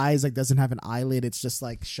his eyes like doesn't have an eyelid. It's just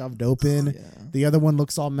like shoved open. Yeah. The other one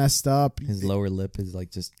looks all messed up. His lower lip is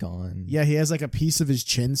like just gone. Yeah, he has like a piece of his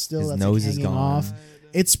chin still His that's nose like, is hanging gone. off.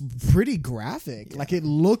 It's pretty graphic. Yeah. Like it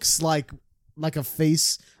looks like a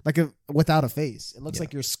face, like a without a face. It looks Yeah.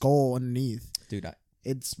 like your skull underneath. Dude,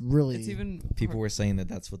 It's really. It's even people were saying that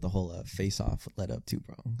that's what the whole face-off led up to,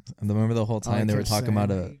 bro. I remember the whole time they were kept talking saying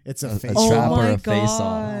about a It's a a face. Oh trap my or a face-off.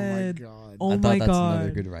 Oh my God. god. Oh I my thought that's god.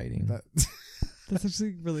 another good writing. That- That's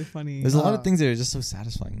actually really funny. There's a lot Uh, of things that are just so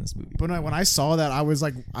satisfying in this movie. But when I saw that, I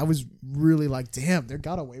was really like, damn, they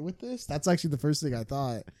got away with this. That's actually the first thing I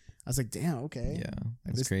thought. I was like, damn, okay. Yeah, Like,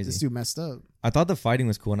 that's this, crazy. This dude messed up. I thought the fighting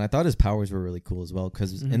was cool, and I thought his powers were really cool as well.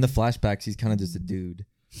 Because in the flashbacks, he's kind of just a dude.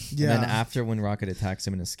 Yeah. And then after when Rocket attacks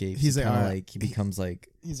him and escapes, He's he's like, kind of "Alright." like he becomes like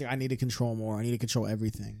He's like, I need to control more. I need to control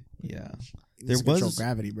everything. yeah. He There needs to control was-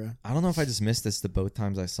 gravity, bro. I don't know if I just missed this the both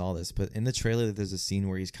times I saw this, but in the trailer there's a scene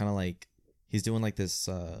where he's kind of like he's doing like this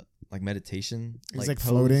like meditation. He's, like, pose,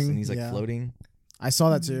 floating, and he's like yeah. floating. I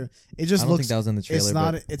saw that too. It just I don't looks. think that was in the trailer. It's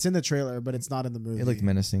not. but It's in the trailer, but it's not in the movie. it looked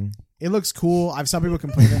menacing. It looks cool. I've seen people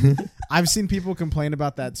complain. I've seen people complain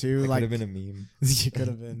about that too. It Like could have been a meme. it could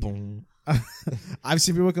have been. Boom. I've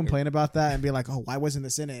seen people complain about that and be like, "Oh, why wasn't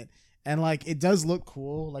this in it?" And like, it does look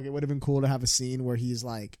cool. Like, it would have been cool to have a scene where he's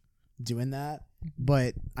like doing that.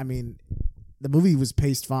 But I mean, the movie was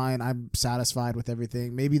paced fine. I'm satisfied with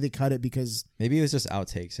everything. Maybe they cut it because Maybe it was just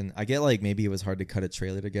outtakes, and I get like maybe it was hard to cut a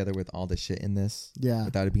trailer together with all the shit in this yeah.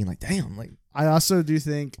 without it being like, damn, like I also do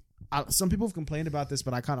think some people have complained about this,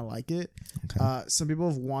 but I kind of like it. okay. Some people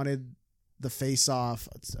have wanted the face off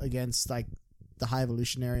against like the High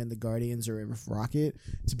Evolutionary and the Guardians or Rocket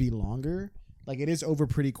to be longer. Like it is over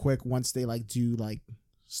pretty quick once they like do like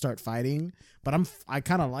start fighting. But I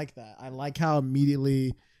kind of like that. I like how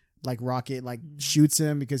immediately like Rocket like shoots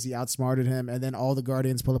him because he outsmarted him, and then all the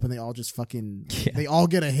Guardians pull up and they all just fucking they all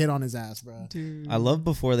get a hit on his ass, bro. Dude. I love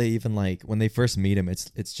before they even like when they first meet him,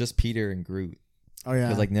 it's just Peter and Groot Oh yeah,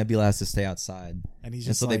 because like Nebula has to stay outside, and he's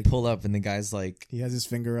and just so like, they pull up and the guy's like, he has his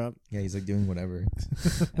finger up. yeah, he's like doing whatever,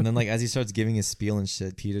 and then like as he starts giving his spiel and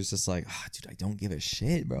shit, Peter's just like, dude, I don't give a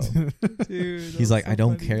shit, bro. Dude, He's like, so I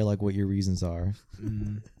don't funny. care like what your reasons are,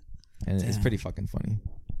 Mm. and it's Damn. pretty fucking funny.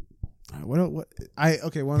 One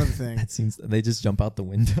other thing. That seems they just jump out the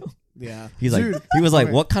window. Yeah, He's like, Dude, he was like,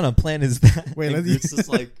 okay. what kind of plan is that? Wait, and let's- Groot's just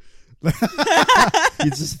like, he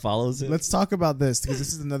just follows it. Let's talk about this because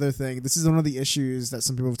this is another thing. This is one of the issues that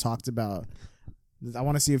some people have talked about. I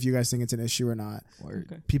want to see if you guys think it's an issue or not. Word.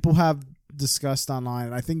 Okay. People have discussed online,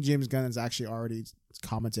 and I think James Gunn has actually already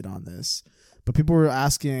commented on this, but people were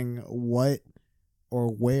asking what or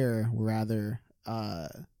where, rather,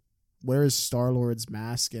 where is Star-Lord's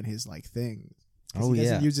mask and his like thing? 'Cause Oh he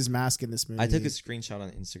doesn't yeah, use his mask in this movie. I took a screenshot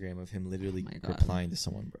on Instagram of him literally Oh my God. replying to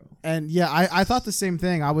someone, bro. And yeah, I thought the same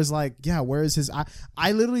thing. I was like, yeah, where is his?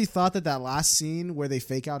 I literally thought that last scene where they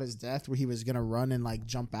fake out his death, where he was gonna run and like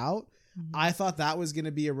jump out, I thought that was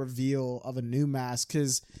gonna be a reveal of a new mask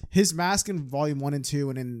because his mask in Volume 1 and 2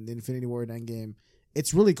 and in Infinity War and Endgame,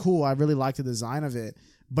 it's really cool. I really like the design of it,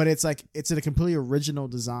 but it's like it's a completely original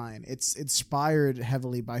design. It's inspired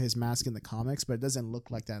heavily by his mask in the comics, but it doesn't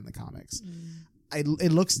look like that in the comics.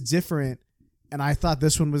 It looks different, and I thought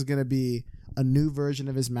this one was going to be a new version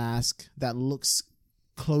of his mask that looks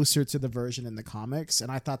closer to the version in the comics,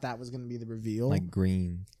 and I thought that was going to be the reveal. Like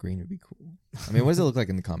green would be cool. I mean, what does it look like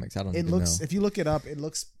in the comics? I don't it even looks, know. if you look it up, it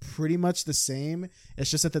looks pretty much the same.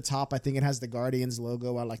 It's just at the top, I think it has the Guardians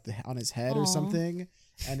logo on like on his head or Aw. something,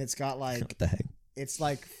 and it's got like What the heck? it's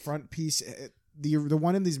like front piece. The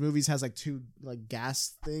one in these movies has like two like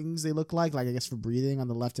gas things. They look like I guess for breathing on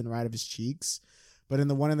the left and right of his cheeks, but in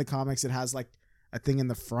the one in the comics, it has like a thing in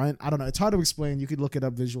the front. I don't know. It's hard to explain. You could look it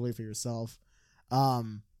up visually for yourself. Or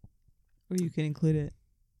you can include it.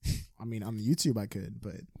 I mean, on the YouTube I could,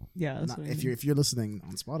 but Yeah, that's not, what I if mean. you're listening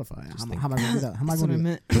on Spotify, how think- am I gonna do that? How am I That's what gonna I do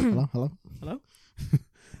meant. that? Hello? Hello?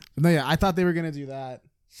 But no, yeah, I thought they were gonna do that,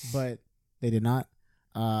 but they did not.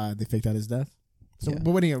 They faked out his death. So, Yeah.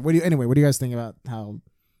 but what do you guys think about how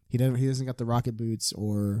he doesn't got the rocket boots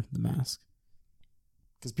or the mask?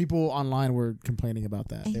 Because people online were complaining about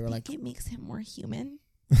that. They were like, it makes him more human.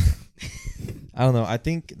 I don't know. I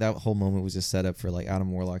think that whole moment was just set up for like Adam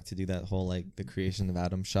Warlock to do that whole like the creation of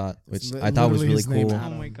Adam shot, which It's I thought was literally really his name, cool.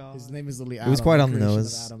 Adam. Oh my God. His name is literally It Adam. was quite on the creation of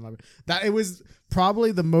nose. Adam. That it was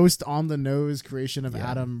probably the most on the nose creation of Yeah.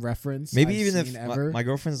 Adam reference. Maybe I've even if seen my, ever. my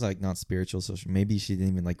girlfriend's like not spiritual, so maybe she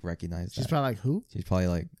didn't even like recognize She's that. probably like, who? She's probably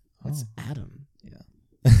like, oh, It's Adam.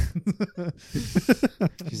 yeah.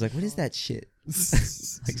 She's like, what is that shit?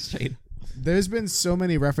 Like straight. There's been so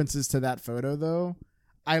many references to that photo, though.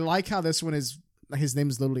 I like how this one is. His name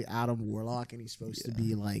is literally Adam Warlock, and he's supposed to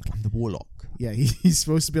be like, I'm the Warlock. yeah, he's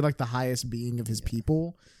supposed to be like the highest being of his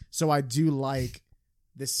people. So I do like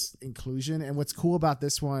this inclusion. And what's cool about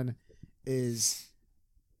this one is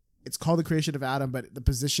it's called the creation of Adam, but the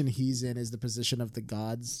position he's in is the position of the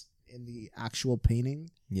gods in the actual painting.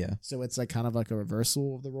 Yeah. So it's like kind of like a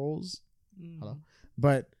reversal of the roles. Mm. Hello?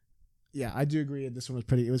 But yeah, I do agree. This one was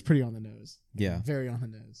pretty. It was pretty on the nose. Yeah. Very on the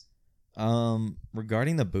nose.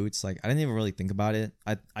 Regarding the boots, like I didn't even really think about it.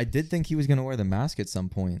 I did think he was gonna wear the mask at some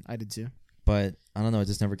point, I did too. but I don't know. It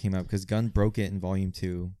just never came up because Gunn broke it in Volume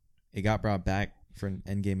 2. It got brought back for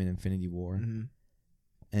Endgame and Infinity War, Mm-hmm.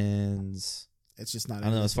 and It's just not. I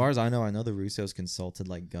don't know. As far as I know the Russos consulted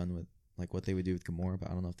like Gunn with like what they would do with Gamora, but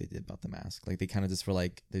I don't know if they did about the mask. Like they kind of just were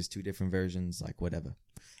like, there's two different versions, like whatever.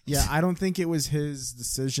 Yeah, I don't think it was his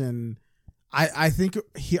decision. I think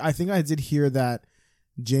I did hear that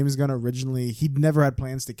James Gunn originally he'd never had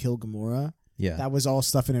plans to kill Gamora. Yeah. That was all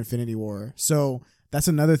stuff in Infinity War. So that's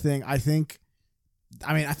another thing. I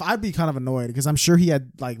mean, if I'd be kind of annoyed because I'm sure he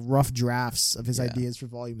had like rough drafts of his Yeah. ideas for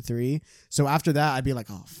Volume 3. So after that, I'd be like,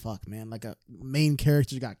 oh fuck, man, like a main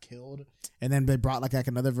character got killed, and then they brought like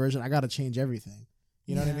another version. I got to change everything.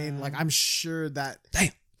 You know what I mean? Yeah. Like I'm sure that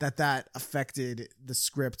that affected the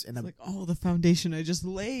script and It's like, oh, the foundation I just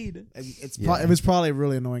laid. it was probably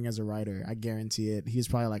really annoying as a writer. I guarantee it. He's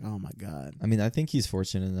probably like, oh my god. I mean, I think he's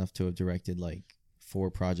fortunate enough to have directed like 4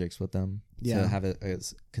 projects with them. Yeah. To have a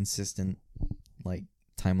as consistent like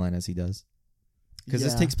timeline as he does. Because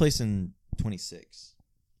this Yeah. takes place in 26.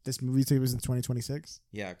 This movie was in 2026.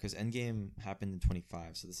 Yeah, because Endgame happened in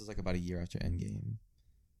 25, so this is like about a year after Endgame,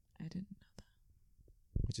 I didn't know that.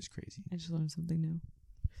 which is crazy. I just learned something new.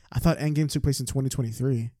 I thought Endgame took place in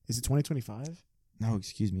 2023. Is it 2025? No,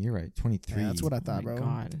 excuse me, you're right. 23. Yeah, that's what I thought, my bro.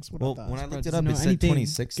 God. That's what Well, I thought. when I Bro looked it doesn't up, it know said anything.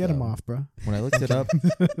 26. Get him though. off, bro. When I looked it up,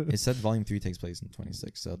 it said Volume 3 takes place in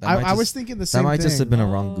 26. So that I was thinking the that same might thing. just have been a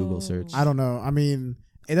wrong Google search. I don't know. I mean,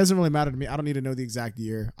 it doesn't really matter to me. I don't need to know the exact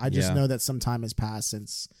year. I just Yeah. know that some time has passed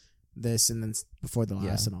since this and then before the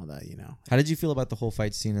last Yeah. and all that, you know. How did you feel about the whole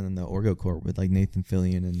fight scene in the Orgo Court with like Nathan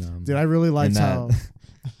Fillion and Dude, I really liked that- how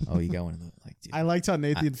oh, you got one of those. Like, dude. I liked how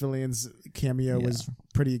Nathan Fillion's cameo was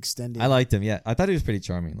pretty extended. I liked him. Yeah, I thought he was pretty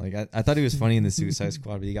charming. Like, I thought he was funny in the Suicide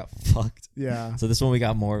Squad, but he got fucked. Yeah. So this one we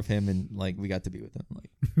got more of him, and like we got to be with him.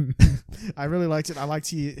 Like, I really liked it. I liked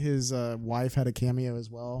his wife had a cameo as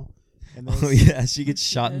well. And oh yeah, she gets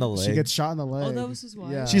shot in the leg. she gets shot in the leg. Oh, that was his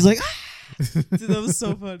wife? Yeah. She's like, Dude, that was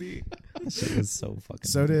so funny. that shit was so fucking.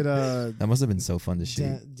 So funny. did that must have been so fun to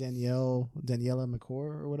shoot. Daniela McCore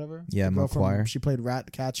or whatever. Yeah, The girl from- McQuire. She played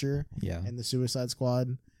Ratcatcher Yeah, in the Suicide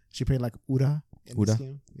Squad. She played like Uda in Uda? this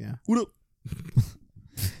game. Yeah.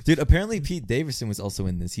 dude. Apparently Pete Davidson was also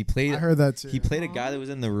in this. He played. I heard that too. He played a guy that was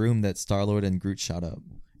in the room that Star Lord and Groot shot up,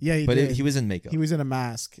 Yeah, he but did. he was in makeup. He was in a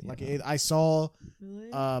mask. Yeah. Like I saw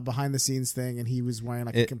Really? behind the scenes thing, and he was wearing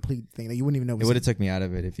like a complete thing that you wouldn't even know. It Was would him. have took me out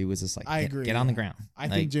of it if he was just like, I agree, get on the yeah. ground. I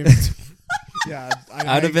Like, think James. Yeah,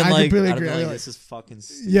 I'd have been I like, completely I'd have agree. been I'd like, be this is fucking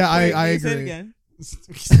stupid. yeah, Wait, I can you say it agree. again?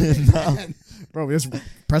 No. Bro, just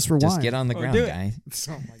press rewind. Just get on the Oh, ground, do it. guy.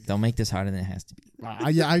 Oh my God. Don't make this harder than it has to be.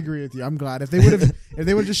 Yeah, I agree with you. I'm glad if they would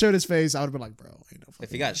have just showed his face, I would have been like, bro, ain't no fucking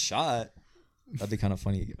If he got shot, that'd be kind of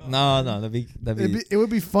funny. No, that'd be. it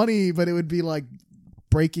would be funny, but it would be like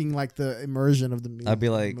breaking like the immersion of the movie. I'd be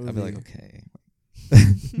like, okay.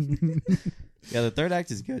 Yeah, the third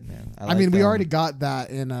act is good, man. I mean, we already got that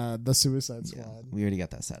in the Suicide Yeah, Squad. we already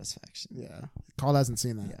got that satisfaction. Yeah, Carl hasn't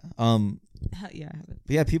seen that. Yeah. Yeah, I haven't.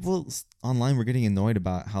 But yeah, people online were getting annoyed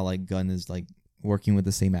about how like Gunn is like working with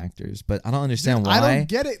the same actors, but I don't understand why. I don't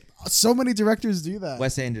get it. So many directors do that.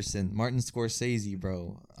 Wes Anderson, Martin Scorsese,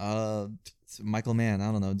 bro. Michael Mann,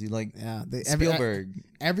 I don't know, dude. Like Yeah, Spielberg.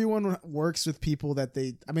 everyone works with people that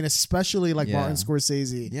they. I mean, especially like Yeah. Martin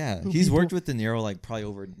Scorsese. Yeah, who he's people- worked with De Niro like probably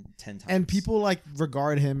over 10 times. And people like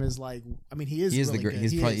regard him as like. I mean, he is. he is really the great. good.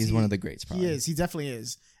 He's He probably is. he's one of the greats. Probably. He is. He definitely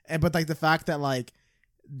is. And but like the fact that like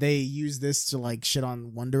they use this to like shit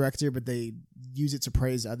on one director, but they use it to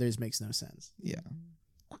praise others makes no sense. Yeah.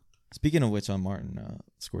 Speaking of which, on Martin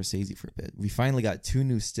Scorsese for a bit, we finally got 2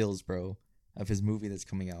 new stills, bro, of his movie that's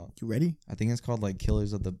coming out. You ready? I think it's called like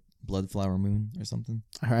Killers of the Bloodflower Moon or something.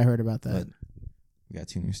 I heard about that. But we got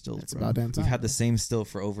 2 new stills, It's bro. about damn We've time, had the bro. same still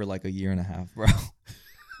for over like a year and a half, bro.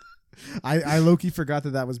 I low-key forgot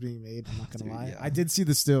that was being made. I'm not gonna Dude, lie. yeah. I did see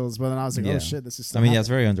the stills, but then I was like, Yeah. oh shit, this is. I Still mean, yeah, it's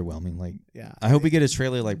happening. very underwhelming. Like, Yeah. I hope we get a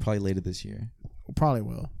trailer like probably later this year. Probably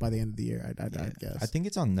will by the end of the year. I'd Yeah. guess. I think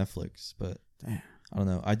it's on Netflix, but Damn. I don't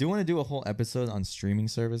know. I do want to do a whole episode on streaming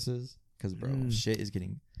services because, bro, Mm. shit is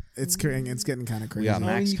getting. it's getting kind of crazy. got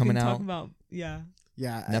Max you coming can talk out. About, yeah.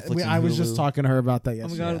 Yeah, Netflix and I was just Hulu. talking to her about that Oh my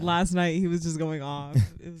yesterday. god! Yeah. Last night he was just going off.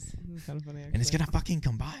 It was kind of funny. Actually. And it's gonna fucking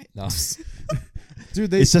combine. No,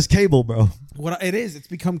 Dude, it's just cable, bro. what it is? It's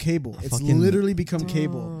become cable. It's Fucking- literally become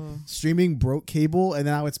cable. Oh. Streaming broke cable, and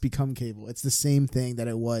now it's become cable. It's the same thing that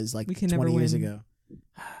it was like We can 20 never years win. ago.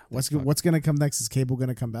 What's fuck. what's gonna come next? Is cable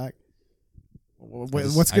gonna come back?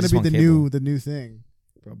 just- What's I gonna just be want the new thing?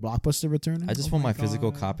 Bro, Blockbuster returning? I just Oh want my my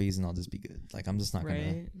physical God. copies, and I'll just be good. Like I'm just not gonna.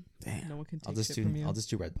 Right? Damn. No one can take I'll just shit do. from you. I'll just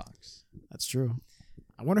do Redbox. That's true.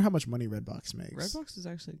 I wonder how much money Redbox makes. Redbox is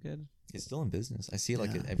actually good. It's still in business. I see it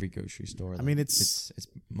like Yeah. at every grocery store. I mean, Like, it's- it's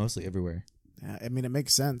mostly everywhere. Yeah, I mean, it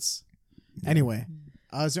makes sense. Anyway,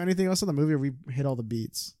 is there anything else in the movie? Or we hit all the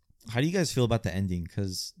beats. How do you guys feel about the ending?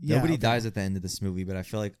 Because Yeah, nobody okay. dies at the end of this movie, but I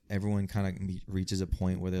feel like everyone kind of reaches a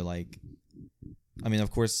point where they're like, I mean,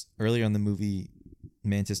 of course, earlier in the movie,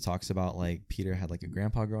 Mantis talks about like Peter had like a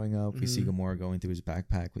grandpa growing up. We see Mhm. Gamora going through his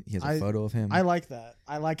backpack. He has a I- photo of him. I like that.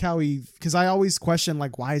 I like how because I always question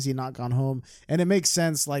like why has he not gone home, and it makes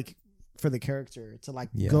sense like for the character to like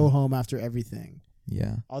Yeah. go home after everything.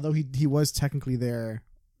 yeah, Although he was technically there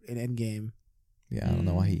in Endgame. yeah. I don't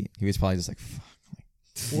know why he was probably just like, fuck. Like,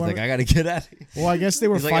 He's Well, like, I gotta get out of here. Well, I guess they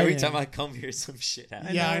were He's like, fighting. every time I come here, some shit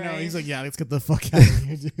happens. Yeah, I know, know. right? He's like, yeah, let's get the fuck out of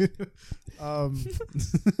here, dude. I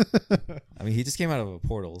mean, he just came out of a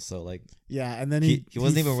portal, so like, yeah, and then he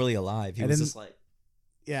wasn't even really alive. He and was then- just like,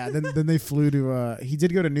 Yeah, then they flew to. He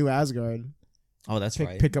did go to New Asgard, oh, that's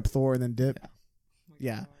right. pick up Thor, and then dip.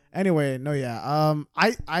 Yeah. Anyway, no, yeah.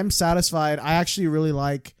 I'm satisfied. I actually really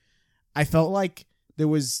like. I felt like there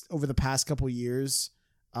was over the past couple years,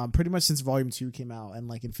 pretty much since Volume 2 came out and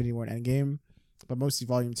like Infinity War and Endgame, but mostly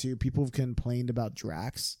Volume 2, people have complained about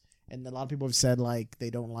Drax, and a lot of people have said like they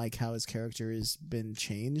don't like how his character has been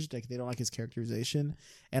changed, like they don't like his characterization,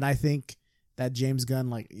 and I think that James Gunn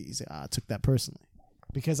took that personally,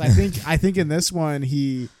 because I think in this one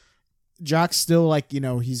Drax still like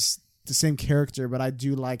he's the same character, but I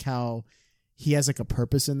do like how he has like a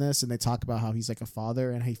purpose in this, and they talk about how he's like a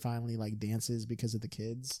father and he finally like dances because of the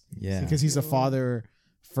kids. Yeah. Because he's a father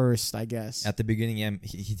first, I guess. At the beginning, yeah,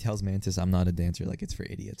 he tells Mantis, "I'm not a dancer. Like it's for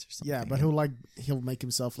idiots or something." Yeah, but he'll make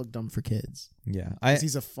himself look dumb for kids. yeah, 'Cause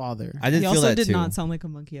he's a father. I did He feel also that did too. not sound like a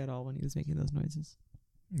monkey at all when he was making those noises.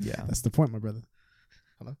 Yeah, That's the point, my brother.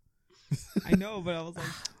 I know, but I was like,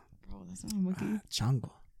 bro, that's not a monkey.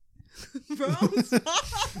 Jungle. Bro,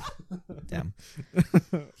 damn.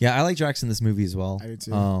 Yeah, I like Drax in this movie as well. I do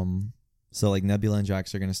too. So like Nebula and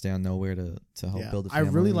Drax are gonna stay on Nowhere to help Yeah. build a I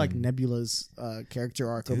family. really like and- Nebula's character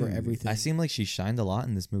arc over Dude, everything. I seem like she shined a lot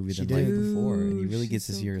in this movie She than like did. before, and he Dude, really gets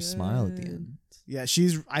she's to so see her smile at the good. end. Yeah,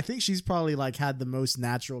 I think she's probably like had the most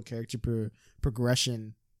natural character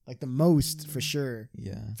progression, like the most for sure,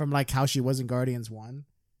 Yeah, from like how she was in Guardians 1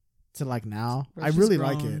 to like now. Bro, I she's really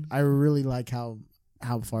like it. grown. I really like how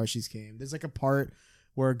far she's came. There's like a part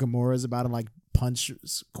where Gamora's about to like punch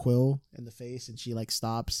Quill in the face, and she like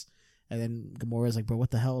stops, and then Gamora's like, "Bro,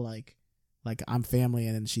 what the hell?" Like I'm family,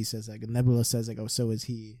 and then she says like Nebula says like, "Oh, so is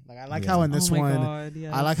he." Like I like Yeah. how in this oh my one, God,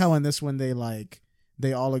 yes. I like how in this one they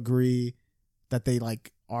all agree that they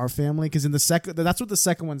like are family, because in the second, that's what the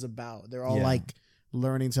second one's about. They're all Yeah. like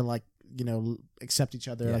learning to like accept each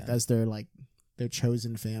other like Yeah. as their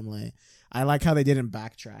chosen family. I like how they didn't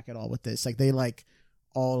backtrack at all with this. Like they like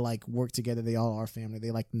all like work together. They all are family.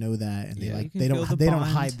 They like know that, and Yeah. they You like can they feel don't the they don't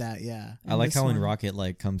bond. hide that. Yeah. I like this how when one. Rocket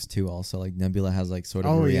like comes to also like Nebula has like sort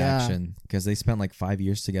of Oh, a yeah. reaction because they spent like 5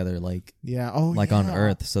 years together like Yeah. Oh, like yeah. on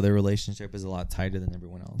Earth, so their relationship is a lot tighter than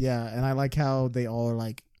everyone else. Yeah, and I like how they all are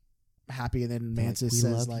like happy, and then They're Mantis "We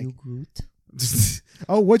says love like, you, Groot."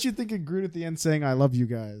 "Oh, what you think of Groot at the end saying I love you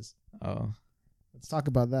guys?" Oh, Let's talk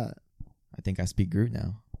about that. Oh I think I speak Groot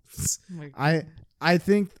now. my God. I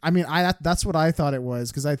think that's what I thought it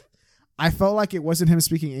was, because I felt like it wasn't him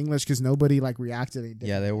speaking English because nobody like reacted. Any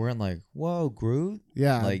Yeah, they weren't like, "Whoa, Groot!"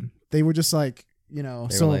 yeah, like they were just like they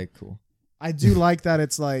so were like, "Cool." I do like that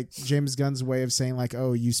it's like James Gunn's way of saying like,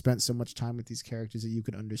 oh, you spent so much time with these characters that you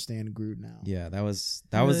could understand Groot now. Yeah, that was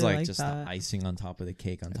I like really like just that. the icing on top of the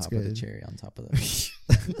cake, on That's top of the good. cherry, on top of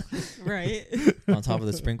the right? on top of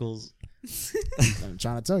the sprinkles. I'm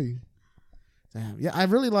trying to tell you. Damn. Yeah, I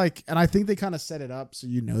really like, and I think they kind of set it up so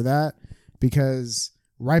you know that, because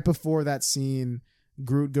right before that scene,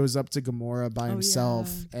 Groot goes up to Gamora by Oh, himself,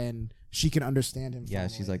 and she can understand him. Yeah,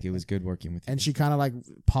 finally. she's like, "It was good working with you." And she kind of like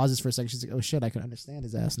pauses for a second. She's like, "Oh shit, I can understand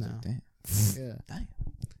his ass now." Damn. Yeah. Damn.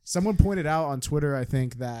 Someone pointed out on Twitter, I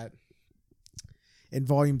think, that in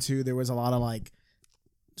Volume 2 there was a lot of like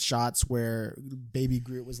shots where baby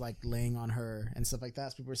Groot was like laying on her and stuff like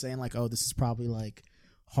that. So people were saying like, "Oh, this is probably like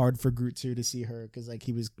hard for Groot too to see her, because like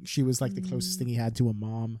she was like the closest thing he had to a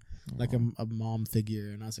mom, like a mom figure."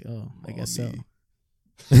 And I was like, "Oh, I guess so."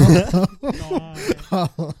 Mommy.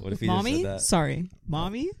 What if he Mommy? just said that? Sorry.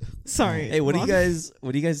 Mommy? Sorry. Hey, what do you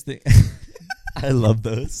Mommy? guys think? I love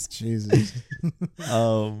those. Jesus.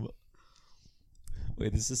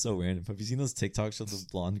 Wait, this is so random. Have you seen those TikToks of the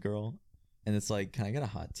blonde girl? And it's like, "Can I get a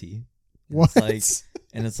hot tea?" And What?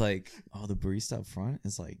 It's like, oh, the barista up front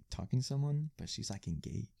is like talking to someone, but she's like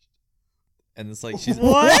engaged. And it's like she's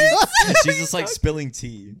What? she's just like spilling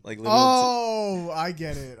tea, like literal Oh, I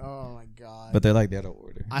get it. Oh my god. but they're like, they had to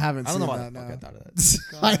order. I haven't I don't seen know why that. the fuck No. I thought of that.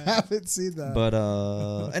 I haven't seen that.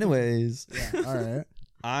 But anyways, yeah, all right.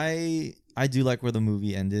 I do like where the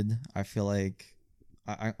movie ended. I feel like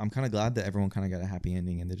I'm kind of glad that everyone kind of got a happy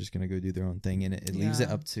ending, and they're just gonna go do their own thing, and it leaves it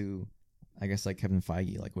Yeah. up to, I guess, like Kevin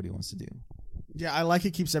Feige, like what he wants to do. Yeah, I like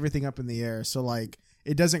it keeps everything up in the air. So like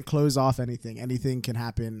it doesn't close off anything. Anything can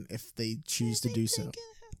happen if they choose to do so.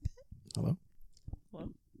 Hello? Hello?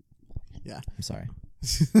 I'm sorry.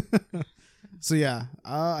 So yeah,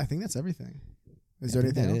 I think that's everything. Is there I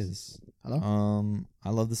think anything that else? is. Hello? I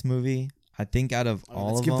love this movie. I think out of all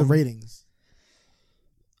Let's of give them, the ratings.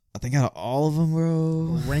 I think out of all of them,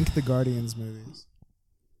 bro. Rank the Guardians movies.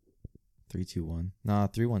 3, 2, 1. Nah,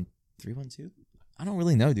 3, 1, 3, 1, 2. I don't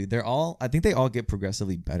really know, dude. I think they all get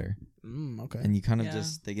progressively better, Okay. and you kind of Yeah.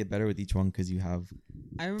 they get better with each one because you have.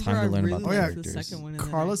 I remember Time to I learn really about the liked the characters. second one. And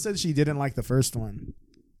then Carla said she didn't like the first one.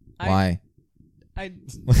 Why? I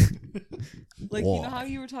like Why? you know how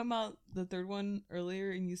you were talking about the third one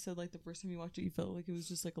earlier, and you said like the first time you watched it, you felt like it was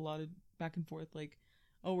just like a lot of back and forth, like,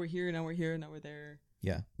 oh, we're here, now we're here, now we're there.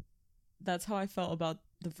 Yeah. That's how I felt about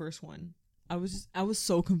the first one. I was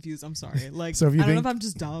so confused. I'm sorry. Like, So if you I don't know think- if I'm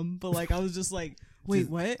just dumb, but like I was just like, wait,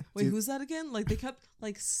 what? Wait, dude. who's that again? Like they kept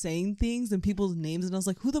like saying things and people's names, and I was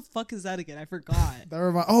like, who the fuck is that again? I forgot.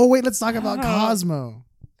 Oh wait, let's talk about Oh. Cosmo.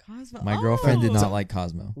 Cosmo. My girlfriend did Oh. not like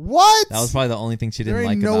Cosmo. What? That was probably the only thing she there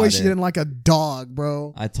didn't ain't like no about way it. she didn't like a dog,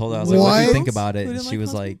 bro. I told her, I was like, what do you What? think about it? Who And didn't she like was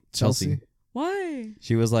Cosmo? like, Chelsea. Why?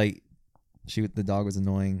 She was like, the dog was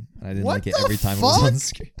annoying, and I didn't What like it the every time it was on fuck?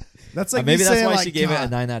 screen. That's like Maybe me that's saying, why like, she gave it a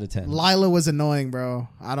God, 9 out of 10. Lila was annoying, bro.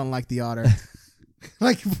 I don't like the otter.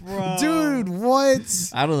 Like, Bro. dude,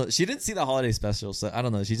 what? I don't know. She didn't see the holiday special, so I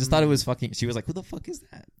don't know. She just thought it was fucking. She was like, "Who the fuck is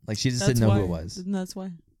that?" Like she just didn't know who it was. And that's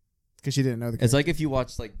why. Because she didn't know the. It's like if you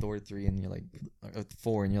watch like Thor 3 and you're like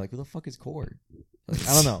 4 and you're like, "Who the fuck is Korg?" Like,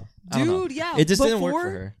 I don't know. I don't know. Dude, yeah. It just before, didn't work for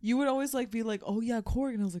her. You would always like be like, "Oh yeah,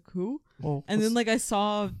 Korg," and I was like, "Who?" Well, And then like I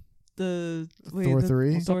saw the Thor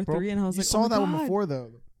 3? Thor 3, and I was you like, saw oh my that one God. before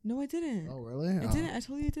though. No, I didn't. Oh really? I didn't. I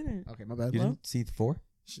told you I didn't. Okay, my bad. You didn't see 4?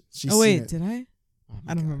 She's Oh wait, seen it. did I? Oh,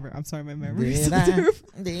 my I don't God. remember. I'm sorry, my memory is Did so I?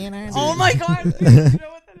 terrible. Oh my god! You know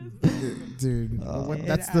what that is? Dude, Oh. what-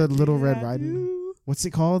 that's the Little Red Riding. What's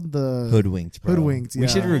it called? The Hoodwinked, bro. Hoodwinked, We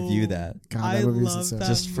should yeah. review that. God, I that movie was love insane. that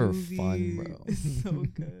Just for movie. fun, bro. It's so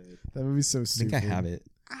good. That movie's so I stupid. think I have it.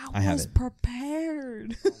 I I have was it.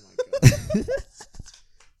 prepared. Oh my god.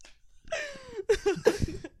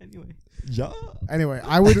 Anyway, Yeah. Anyway,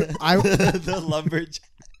 I The lumberjack.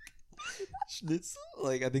 Schnitzel?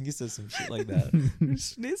 Like I think he says some shit like that.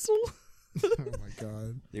 Schnitzel. Oh my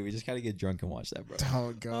god. Dude, we just gotta get drunk and watch that, bro. Oh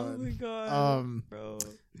Oh god. my god, Um, bro.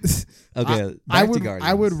 Okay, I back would to Guardians.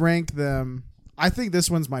 I would rank them. I think this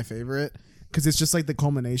one's my favorite because it's just like the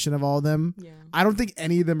culmination of all of them. Yeah. I don't think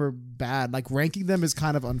any of them are bad. Like ranking them is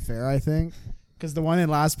kind of unfair. I think because the one in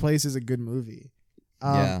last place is a good movie.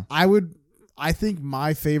 Yeah. I think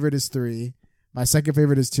my favorite is 3. My second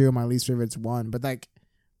favorite is 2. And my least favorite is 1. But like,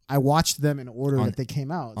 I watched them in order On- that they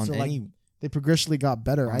came out. on So any like, they progressively got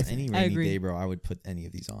better. on I think. any I rainy agree. day, bro, I would put any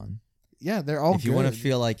of these on. Yeah, they're all. If you good. want to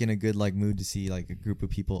feel like in a good like mood to see like a group of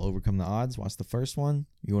people overcome the odds, watch the first one.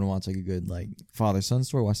 You want to watch like a good like father son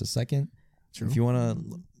story, watch the second. True. If you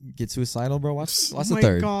want to get suicidal, bro, watch Oh the my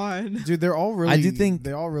third. god. Dude, they're all really. I do think-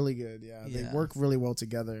 they're all really good. Yeah, they Yeah. work really well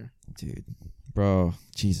together. Dude, bro,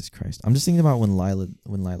 Jesus Christ! I'm just thinking about when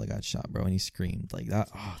Lila got shot, bro, and he screamed like that.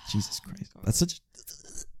 Oh, Jesus Christ! That's such.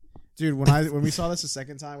 Dude, when we saw this the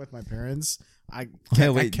second time with my parents, I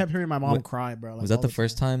wait. kept hearing my mom What- cry, bro. Like, Was that all the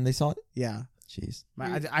first time they saw it? Yeah, Jeez.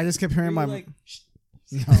 I just kept hearing Were my you like,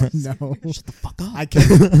 no. Shut the fuck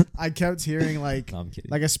up. I kept hearing like No, I'm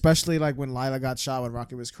kidding. like especially like when Lila got shot, when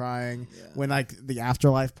Rocket was crying, when like the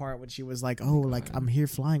afterlife part when she was like, oh, like I'm here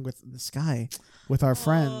flying with the sky with our oh,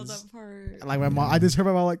 friends. that part. Like my mom, I just heard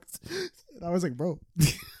my mom like, and I was like, bro,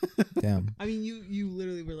 Damn. I mean, you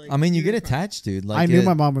literally were like. I mean, you were get crying. attached, dude. Like I knew it-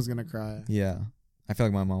 my mom was gonna cry. Yeah. I feel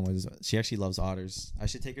like my mom was. She actually loves otters. I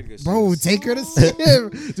should take her to go see Bro, this. take her to see him,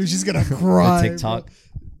 dude. She's gonna cry. TikTok. bro.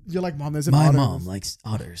 You're like, mom, there's an My otter. mom likes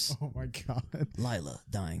otters. Oh my god, Lila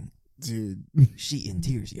dying. dude. She in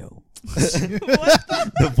tears, yo. What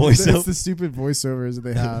the? The voice That's of the stupid voiceovers that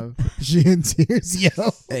they have. She in tears, yo.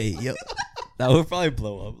 hey, yo. That would probably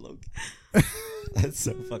blow up, Loki. That's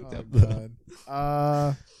so fucked Oh, up.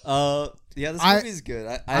 God. Yeah, this I- movie's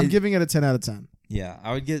good. I'm giving it a 10 out of 10. Yeah,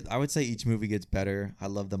 I would say each movie gets better. I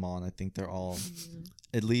love them all, and I think they're all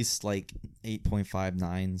at least like 8.5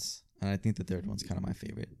 9s, and I think the third one's kind of my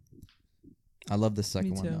favorite. I love the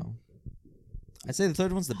second one too. though. I'd say the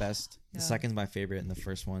third one's the best. The Yeah. second's my favorite, and the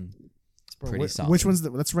first one, Bro, pretty wh- solid. Which one's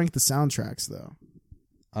let's rank the soundtracks though.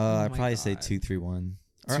 I'd my probably say God. 2, 3, 1,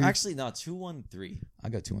 or Two- actually no 2, 1, 3. I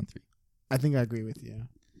go 2, 1, 3. I think I agree with you.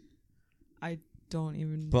 I don't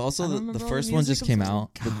even. But I also don't the remember all first one music just of came the-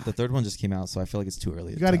 out. The third one just came out, so I feel like it's too early.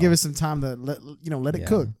 You to got to tell. give it some time to let it Yeah.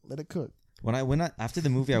 cook. Let it cook. When I went after the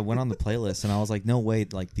movie, I went on the playlist and I was like, no way,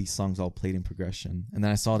 like these songs all played in progression. And then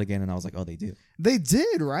I saw it again and I was like, oh, they do. They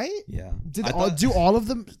did, right? Yeah. Did I thought, do all of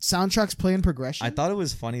them soundtracks play in progression? I thought it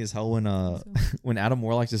was funny as hell when when Adam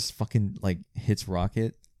Warlock just fucking like hits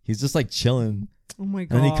Rocket. He's just like chilling, Oh my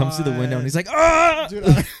god. and then he comes to the window and he's like, ah. Dude,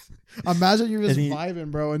 imagine you're just And he- vibing,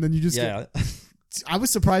 bro, and then you just Yeah. I was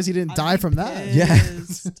surprised he didn't I'd die be from that. Yeah.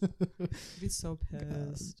 pissed. I'd be so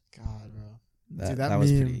pissed. God, bro. Dude, that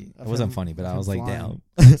was meme pretty. of It wasn't him- funny, but of I him was like, flying.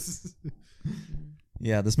 damn.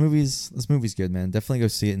 Yeah, this movie's good, man. Definitely go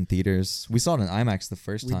see it in theaters. We saw it in IMAX the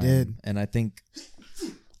first We time, did. and I think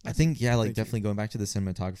yeah, like Thank you. definitely going back to the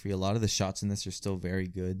cinematography. A lot of the shots in this are still very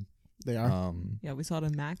good. They are. Yeah, we saw it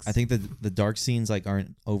in Max. I think the dark scenes like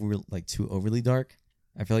aren't too overly dark.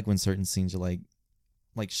 I feel like when certain scenes are like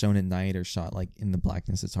shown at night or shot like in the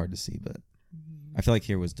blackness, it's hard to see. But I feel like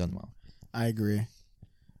here was done well. I agree.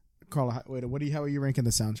 Carla, wait, how are you ranking the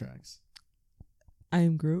soundtracks? I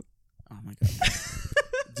Am Groot. Oh my god.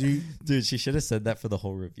 Dude, she should have said that for the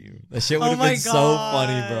whole review. That shit would Oh have my been so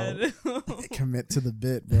funny, bro. bro. Commit to the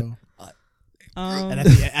bit, bro. Um, And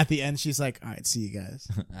at the end, she's like, "All right, see you guys."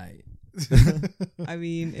 I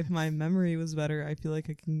mean, if my memory was better, I feel like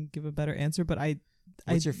I can give a better answer. But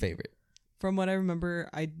What's your favorite? from what I remember,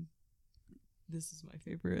 this is my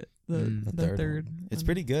favorite. The The third. one. It's one.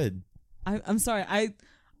 pretty good. I'm sorry.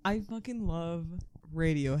 I fucking love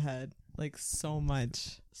Radiohead like so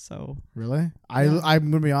much. So Really? Yeah. I'm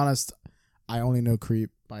gonna be honest. I only know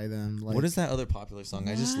 "Creep" by them. Like, What is that other popular song?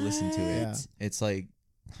 I just listened to it. Yeah. It's like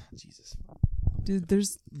Jesus. dude,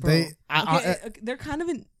 there's bro. They're kind of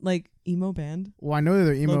an like emo band. Well, I know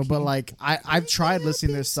they're emo, Low-key. but like I've tried listening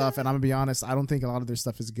to their stuff, and I'm gonna be honest. I don't think a lot of their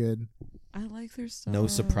stuff is good. I like their stuff. No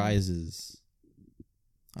surprises.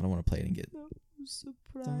 I don't want to play it and get. No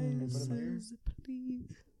surprises, please.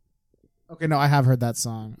 Okay, no, I have heard that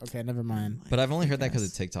song. Okay, never mind. But I've only heard that because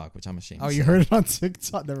Yes. of TikTok, which I'm ashamed. Oh, to you say. heard it on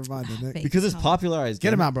TikTok? Never mind. Then. Fake. Because it's popularized.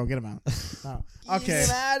 Get him damn out, bro. Get him out. No. it. Okay, Get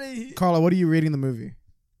outta here. Carla, what are you rating the movie?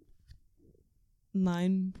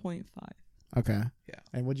 9.5. Okay. Yeah.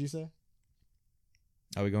 And what'd you say?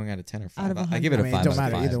 Are we going out of 10 or 5? Out of I give it I a mean, 5. it don't out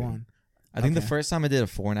of matter 5. either one. I think the Okay. first time I did a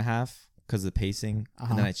 4.5 because of the pacing,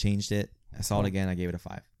 and then Uh-huh. I changed it. I saw it again. I gave it a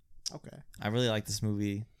 5. Okay. I really like this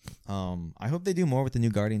movie. I hope they do more with the new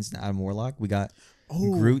Guardians and Adam Warlock. We got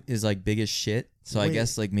Oh, Groot is like big as shit, so I Wait.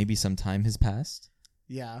 guess like maybe some time has passed.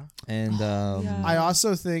 Yeah. And Yeah. I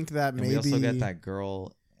also think that and maybe. we also got that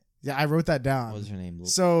girl. Yeah, I wrote that down. What was her name?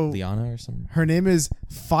 So Liana or something. her name is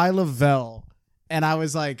Phyla-Vell. And I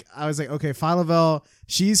was like, okay, Phyla-Vell,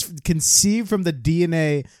 she's conceived from the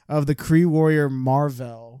DNA of the Kree warrior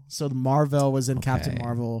Marvel. So the Marvel was in Captain Okay.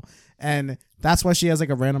 Marvel. And that's why she has like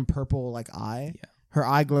a random purple like eye. Yeah. Her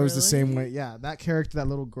eye glows the same Really? way. Yeah, that character, that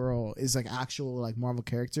little girl, is like actual like Marvel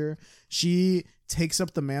character. She takes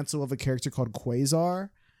up the mantle of a character called Quasar.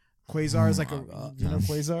 Quasar is like Oh a my God. you know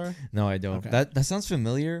Quasar? No, I don't. Okay. That sounds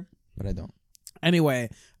familiar, but I don't. Anyway,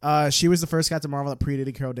 she was the first Captain Marvel that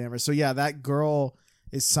predated Carol Danvers. So yeah, that girl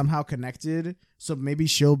is somehow connected. So maybe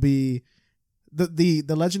she'll be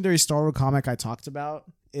the legendary Star Wars comic I talked about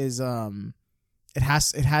is it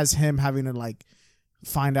has him having to like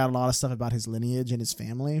find out a lot of stuff about his lineage and his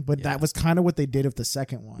family. But Yeah. that was kind of what they did with the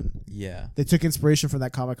second one. Yeah. They took inspiration from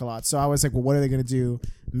that comic a lot. So I was like, well, what are they gonna do?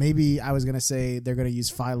 Maybe I was gonna say they're gonna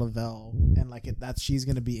use Phyla-Vell and like she's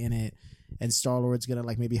gonna be in it, and Star Lord's gonna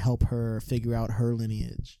like maybe help her figure out her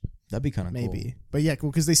lineage. That'd be kind of Maybe, cool. but yeah,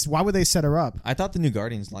 cool. Because why would they set her up? I thought the new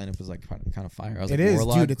Guardians lineup was like kind of fire. I was It like, is,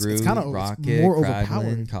 Warlock, dude, it's Groot, kinda- it's Rocket, more Kraglin,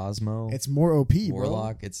 overpowered. Cosmo, It's more OP, bro.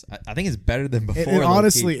 Warlock. I think it's better than before. It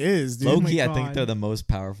honestly is, dude. Low Oh my key, I think God. they're the most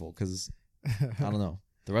powerful because I don't know.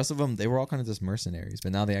 The rest of them, they were all kind of just mercenaries,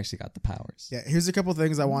 but now they actually got the powers. Yeah, here's a couple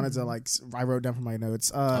things I wanted to like. I wrote down from my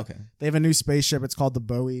notes. Okay. They have a new spaceship. It's called the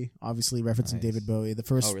Bowie, obviously referencing Nice. David Bowie. The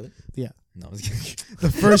first, Oh, really? yeah. No, I was kidding. the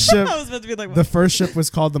first ship, I was about to be like, the first ship was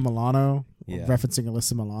called the Milano, Yeah. referencing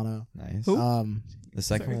Alyssa Milano. Nice. Who? The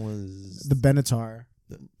second Sorry. one was The Benatar,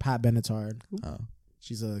 Pat Benatar. Oh,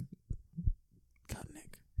 She's a God,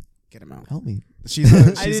 Nick, get him out. help me. She's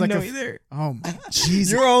I didn't like know a, either. oh, she's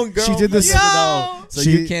Your own girl. she did this- You know. So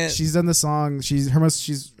she, you can't. She's done the song. Her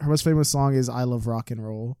most famous song is "I Love Rock and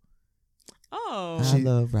Roll." Oh. I she-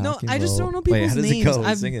 love rock No, and I just roll. don't know Wait, people's how does names. it go?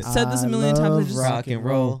 I've Sing it. said this a I million times. I love just rock and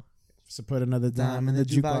roll. So put another dime in the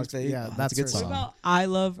jukebox. baby. Yeah, Oh, that's a good her What song. about I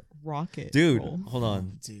Love Rocket? Dude, Roll? hold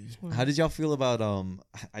on. Dude. How did y'all feel about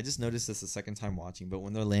I just noticed this the second time watching, but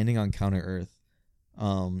when they're landing on Counter Earth,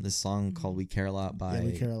 this song called "We Care a Lot" by Yeah,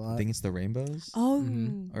 We Care a Lot. I think it's the Rainbows Oh.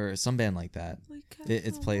 Mhm. or some band like that. We care It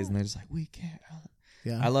a plays and lot. they're just like, "We care." a lot."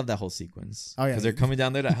 Yeah. I love that whole sequence. Oh, yeah. because they're coming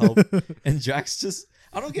down there to help, and Drax just.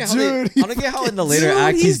 I don't get how Dude, I don't get how in the later Dude,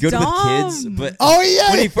 act he's he's good with kids, dumb. but Oh yeah.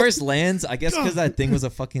 when he first lands, I guess because that thing was a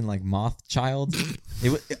fucking like moth child.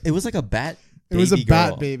 It was like a bat. It was a baby bat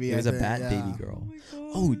girl. baby, It I was a think, bat yeah. baby girl. Oh my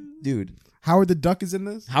God. Oh, dude, Howard the Duck is in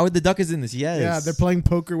this. Howard the Duck is in this. Yes. Yeah, they're playing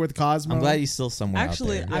poker with Cosmo. I'm glad he's still somewhere.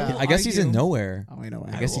 Actually, out there. I will I guess he's in argue- nowhere. Oh, I know.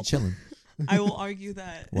 I guess he's chilling. I will argue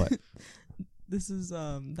that What? this is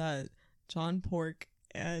that John Pork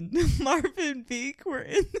and Marvin Beak were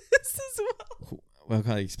in this as well. Well,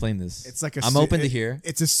 can I explain this? It's like a I'm open to hear.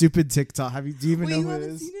 It's a stupid TikTok. Do you even Wait, know you who it haven't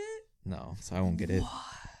is? seen it? No, so I won't get it.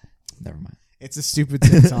 Never mind. It's a stupid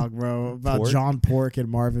TikTok, bro, about Pork? John Pork and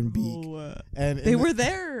Marvin Beak. Oh, And they were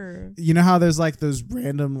there. You know how there's like those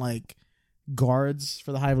random like guards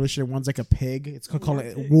for the High Evolution? One's like a pig. It's called War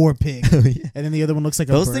it pig. War Pig. Oh, yeah. And then the other one looks like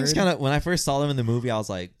Those a bird. things kind of, when I first saw them in the movie, I was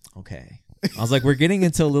like, okay. I was like, we're getting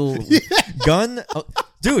into a little gun. Oh,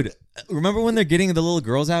 dude, remember when they're getting the little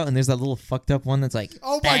girls out and there's that little fucked up one that's like,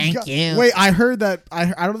 Oh my thank god! you. Wait, I heard that. I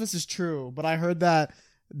don't know if this is true, but I heard that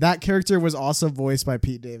character was also voiced by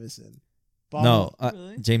Pete Davidson. No,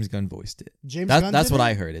 Really? James Gunn voiced it. James Gunn. That's did what it?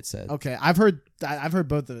 I heard it said. Okay, I've heard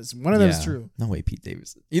both of this. One of them is Yeah. true. No way, Pete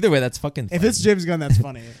Davidson. Either way, that's fucking If funny. it's James Gunn, that's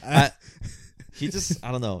funny. He just,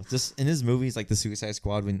 I don't know, just in his movies like the Suicide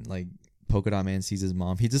Squad, when like Polka Dot Man sees his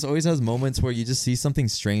mom, he just always has moments where you just see something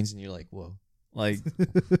strange and you're like, whoa. Like,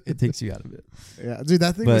 it takes you out of it. Yeah, dude,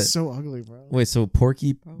 that thing But- was so ugly, bro. Wait, so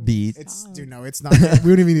Porky Bro, Beat. It's Stop. dude, no, it's not. We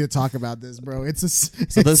don't even need to talk about this, bro. It's a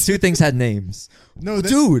So those two things had names. no,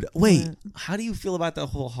 Dude, wait. What? How do you feel about the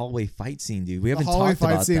whole hallway fight scene, dude? We the haven't hallway talked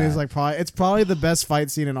fight about scene that. is like probably the best fight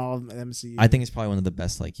scene in all of the MCU. I think it's probably one of the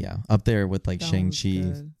best, like, yeah, up there with like That Shang-Chi,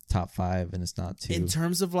 was good. top 5, and it's not too. in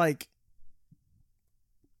terms of like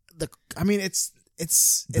I mean, it's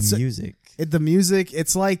the music. the music.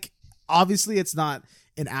 It's like obviously it's not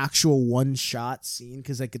an actual one shot scene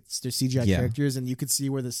because like it's their CGI Yeah. characters and you could see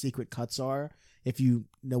where the secret cuts are if you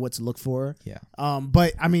know what to look for. Yeah.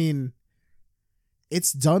 But I mean,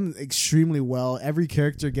 it's done extremely well. Every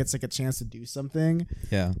character gets like a chance to do something.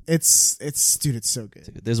 Yeah. It's dude, it's so good.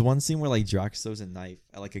 Dude, there's one scene where like Drax throws a knife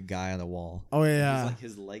at like a guy on the wall. Oh And yeah. he's, like,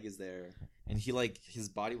 his leg is there, and he like his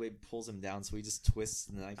body weight pulls him down, so he just twists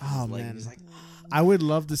the knife in Oh, his leg. man. And he's like, I would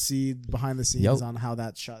love to see behind the scenes Yup. on how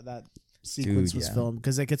that sequence Dude, was yeah. filmed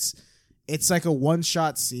because like it's like a one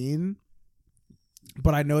shot scene,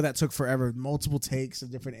 but I know that took forever, multiple takes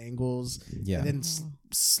of different angles, yeah. and then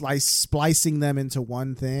splicing them into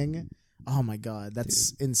one thing. Oh my god,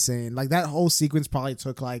 that's insane! Like that whole sequence probably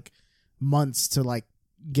took like months to like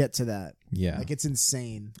get to that. Yeah. Like it's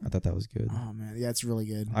insane. I thought that was good. Oh man, yeah, it's really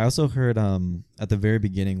good. I also heard at the very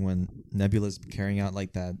beginning when Nebula's carrying out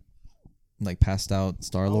like that like passed out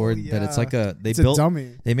Star-Lord that it's yeah. like a It's a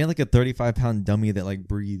dummy. they made like a 35-pound dummy that like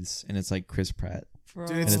breathes, and it's like Chris Pratt. Bro.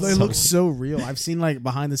 Dude, And it it's looks so- so real. I've seen like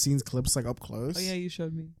behind the scenes clips like up close. Oh yeah, you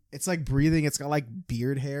showed me. It's like breathing. It's got like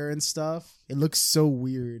beard hair and stuff. It looks so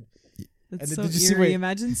weird. That's And so did you see- eerie. wait,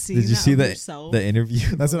 Imagine seeing Did you that see of the yourself. the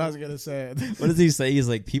interview? That's what I was gonna say. What does he say? He's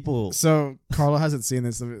like, people. So Carlo hasn't seen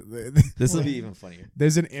this. This will be even funnier.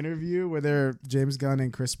 There's an interview where James Gunn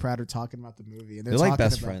and Chris Pratt are talking about the movie, and They're like talking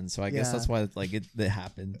best about- friends, so I guess Yeah. that's why like it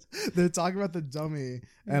happened. They're talking about the dummy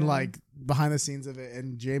and Yeah. like behind the scenes of it,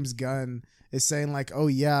 and James Gunn is saying like, "Oh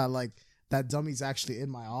yeah, like that dummy's actually in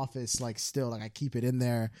my office, like still, like I keep it in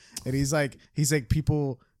there." And he's like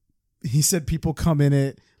people. He said people come in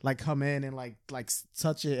and like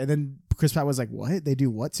touch it, and then Chris Pratt was like, "What? They do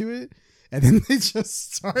what to it?" And then they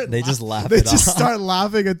just start. They just laugh They it just off. start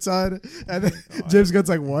laughing a ton, and then James Gunn's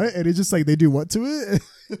like, "What?" And he's just like, "They do what to it?"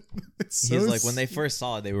 It's so He's like, when they first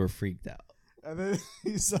saw it, they were freaked out. and then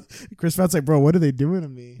Chris Pratt's like, "Bro, what are they doing to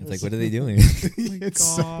me?" It's like, what are they doing? Oh my It's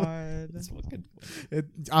so- god. It's fucking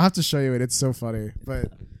I'll have to show you it. It's so funny,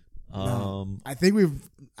 but funny. I think we've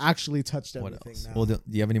actually touched What everything else? now. Well, do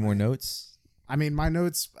you have any more notes? I mean, my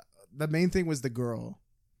notes. The main thing was the girl,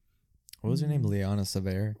 What was her name? Liana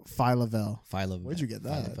Sever? Phi Lavelle. Philo. Where'd you get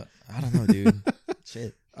that? I don't know, dude.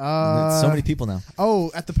 Shit. So many people now. Oh,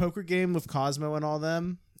 at the poker game with Cosmo and all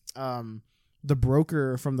them, the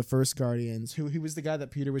broker from the first Guardians, who he was the guy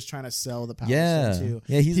that Peter was trying to sell the power Yeah. stone to.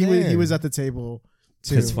 Yeah, he's he there. he was at the table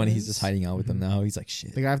too. It's funny. He's just hiding out with them now. He's like,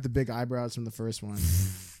 shit. The guy with the big eyebrows from the first one.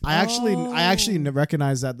 I actually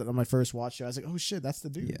recognized that on my first watch. I was like, oh shit, that's the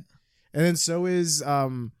dude. Yeah. And then so is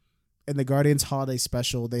in the Guardians holiday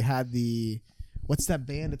special, they had what's that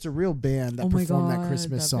band? It's a real band that Oh my performed that God,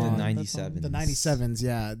 Christmas that song. band. The 97s. The 97s,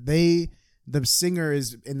 yeah. The singer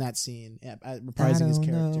is in that scene, reprising his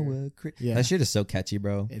character. Yeah. That shit is so catchy,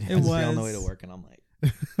 bro. It I is. just be on the was. way to work, and I'm like,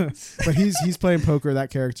 But he's playing poker. That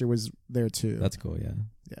character was there too. that's cool, yeah.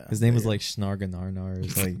 yeah. His name was like Snarganarnar.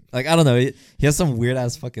 It's like I don't know. He has some weird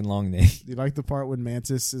ass fucking long name. You like the part when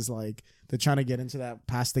Mantis is like they're trying to get into that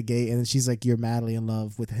past the gate, and then she's like, "You're madly in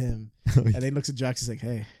love with him," and then he looks at Drax. He's like,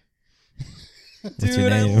 "Hey." What's your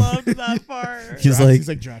Dude, I name? loved that part. He's Drax, like- he's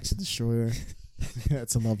like Drax the Destroyer.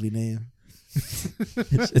 That's a lovely name.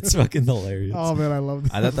 It's fucking hilarious. Oh man, I love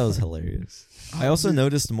that. I thought that was hilarious. I also dude.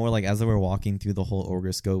 noticed more like as they were walking through the whole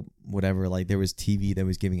orgoscope, whatever, like there was TV that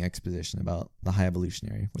was giving exposition about the High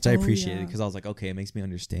Evolutionary, which I Oh, appreciated yeah. because I was like, okay, it makes me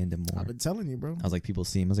understand him more. I've been telling you, bro. I was like, people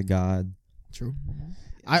see him as a god. True.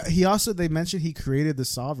 He also they mentioned he created the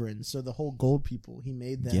Sovereign, so the whole gold people he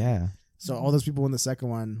made them. Yeah, So all those people in the second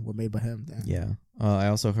one were made by him. Damn. yeah. I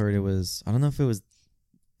also heard it was. I don't know if it was.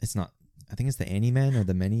 It's not. I think it's the Any Men or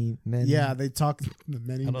the Many Men. Yeah, they talk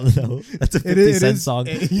many. I don't know. That's a 50 Cent song.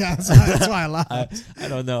 Yeah, that's why I laughed. I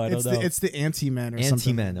don't know. I don't know. It's the Anti-Men or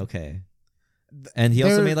something. Anti-Men, okay. And he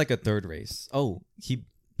also They're- made like a third race. Oh, he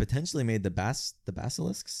potentially made the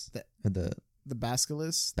basilisks? Or the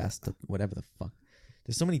Basilisk. whatever the fuck.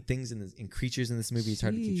 There's so many things in creatures in this movie. It's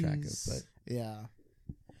hard to keep track of. Jeez. But Yeah.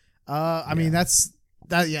 I mean that's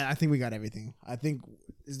that. Yeah, I think we got everything. I think.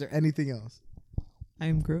 Is there anything else, I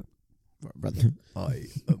am Groot. brother? I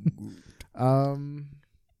I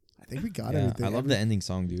think we got yeah, everything. I love the ending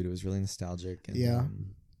song, dude. It was really nostalgic. And, Yeah.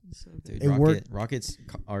 So dude, good. It worked. Rocket's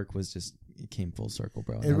arc was just it came full circle,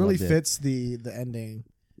 bro. and It I really loved fits the ending.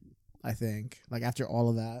 I think like after all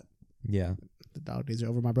of that, Yeah. the dog days are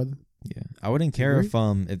over, my brother. Yeah, I wouldn't care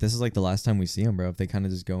Agree? if this is like the last time we see him, bro. If they kind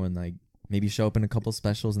of just go and like maybe show up in a couple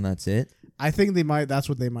specials and that's it. I think they might. That's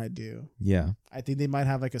what they might do. Yeah, I think they might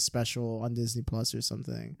have like a special on Disney Plus or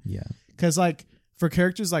something. yeah, Because like for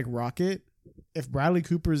characters like Rocket, if Bradley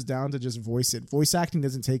Cooper is down to just voice it, voice acting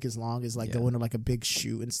doesn't take as long as like Yeah. going to like a big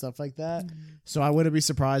shoot and stuff like that. So I wouldn't be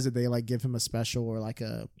surprised if they like give him a special or like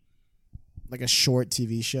a short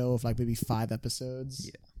TV show of like maybe 5 episodes.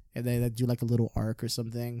 Yeah. And they like, do like a little arc or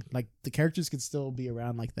something. Like the characters could still be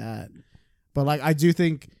around like that. But like I do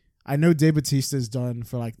think I know Dave Bautista's done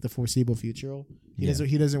for like the foreseeable future. Yeah.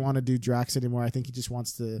 He doesn't want to do Drax anymore. I think he just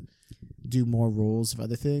wants to do more roles of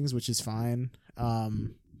other things, which is fine.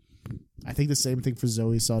 I think the same thing for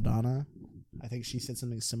Zoe Saldana. I think she said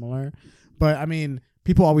something similar. But I mean,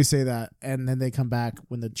 people always say that and then they come back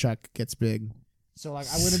when the check gets big. So like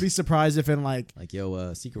I wouldn't be surprised if in like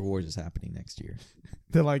yo, Secret Wars is happening next year.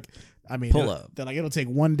 they're like I mean Pull up. They're like it'll take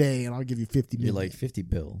one day and I'll give you 50 You're million. like 50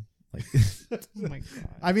 bill. Like Oh my god.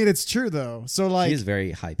 I mean it's true though. So she like is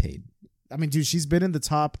very high paid. I mean dude, she's been in the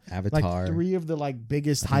top Avatar. like 3 of the like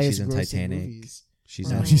biggest I think she's highest in grossing Titanic. movies.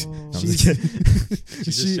 She's Oh. in. she's- No, I'm she's- just kidding. She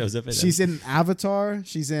just shows up in She's in Avatar,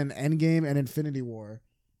 she's in Endgame and Infinity War.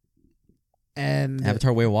 And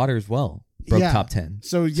Avatar: Way of Water as well. Broke Yeah. top 10.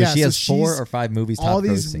 so So yeah, she has so 4 she's- or 5 movies top all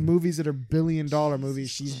these grossing. movies that are $1 billion movies,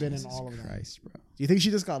 she's been in Jesus all of them. Christ, bro. Do you think she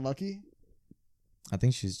just got lucky? I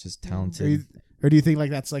think she's just Or, talented. or do you think like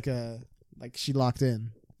that's like she locked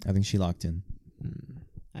in? I think she locked in.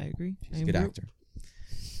 I agree. She's I a am good Groot. actor.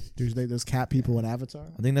 There's like those cat people in Avatar.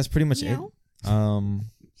 I think that's pretty much Meow. it.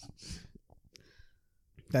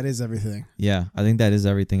 That is everything. Yeah, I think that is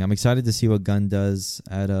everything. I'm excited to see what Gunn does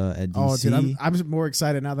at DC. Oh, dude, I'm more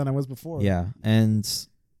excited now than I was before. Yeah, and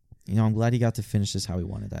I'm glad he got to finish this how he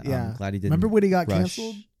wanted that. Yeah. I'm glad he didn't. Remember when he got rush.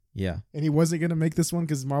 canceled Yeah, and he wasn't gonna make this one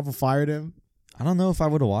because Marvel fired him? I don't know if I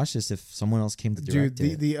would have watched this if someone else came to direct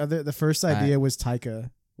Dude, it. the first idea was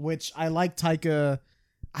Taika, which I like Taika.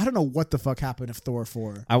 I don't know what the fuck happened if Thor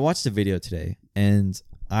 4. I watched a video today, and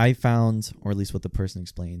I found, or at least what the person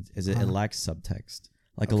explained, is it Uh-huh. lacks subtext.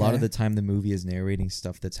 Like a lot Okay. of the time, the movie is narrating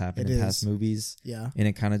stuff that's happened It in past is. movies, Yeah. and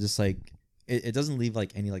it kind of just like it doesn't leave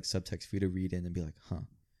like any like subtext for you to read in and be like, huh,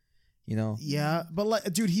 Yeah, but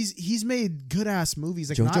like, dude, he's made good ass movies.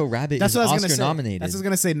 Like Jojo not, Rabbit that's is what I was Oscar gonna say. nominated. That's what I was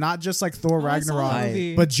gonna say. Not just like Thor Oh, I saw Ragnarok, that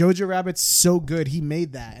movie. but Jojo Rabbit's so good. He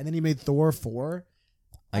made that, and then he made Thor 4.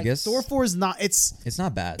 I Like, guess Thor 4 is not. it's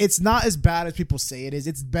not bad. It's not as bad as people say it is.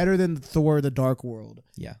 It's better than Thor: The Dark World.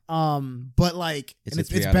 Yeah, But like, It's and a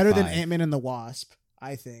 3 it's out of better than 5. Ant-Man and the Wasp,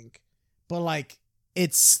 I think. But like,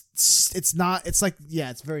 it's not. It's like, yeah,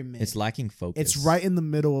 it's very mid. it's lacking focus. It's right in the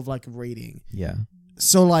middle of like rating. Yeah,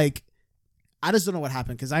 So like, I just don't know what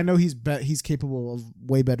happened because I know he's capable of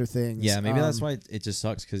way better things. yeah. Maybe that's why it just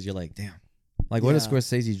sucks because you're like, damn. Like, what if Yeah.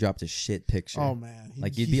 Scorsese dropped a shit picture? Oh man,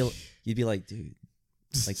 like you'd be like, dude,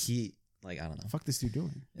 like I don't know. fuck this dude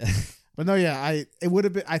doing. But no, yeah, it would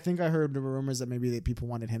have been. I think I heard the rumors that maybe people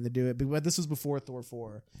wanted him to do it, but this was before Thor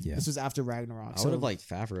 4. Yeah, This was after Ragnarok. I would have liked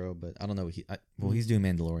Favreau, but I don't know. He's doing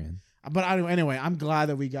Mandalorian. But anyway, I'm glad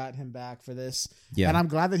that we got him back for this. Yeah, And I'm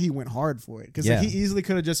glad that he went hard for it because Yeah. he easily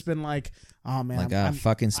could have just been like, "Oh man, like I'm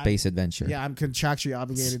fucking space adventure. yeah, I'm contractually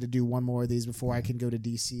obligated to do one more of these before I can go to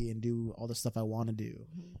DC and do all the stuff I want to do."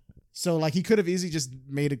 So like he could have easily just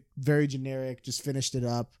made it very generic, just finished it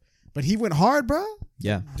up, but he went hard, bro.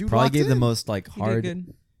 Yeah. Dude Probably locked gave the in. most like He did hard.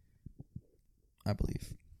 good. I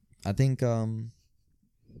believe. I think. Yeah,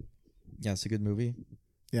 it's a good movie.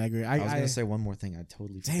 Yeah, I agree. I was gonna say one more thing. I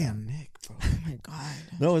totally forgot. damn Nick, bro. Oh my god.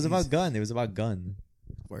 No, it was about Gun. It was about Gun.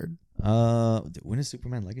 Word. When does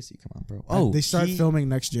Superman Legacy come out, bro? Oh, they start filming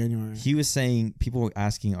next January. He was saying people were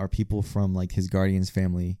asking, are people from like his Guardians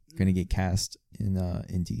family gonna get cast in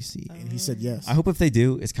DC? And he said yes. I hope if they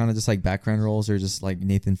do, it's kind of just like background roles or just like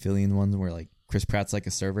Nathan Fillion ones where like Chris Pratt's like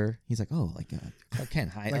a server. He's like, oh, like I can't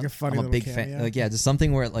hide. Like a funny I'm a little big cameo. fan. Like just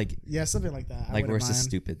something where like something like that. like where it's just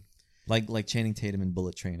stupid. Like Channing Tatum in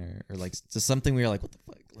Bullet Train or like just something where you're like, what the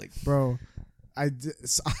fuck? Like, bro, I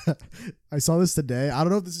saw this today. I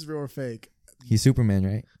don't know if this is real or fake. He's Superman,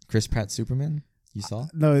 right? Chris Pratt Superman? You saw?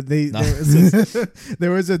 No,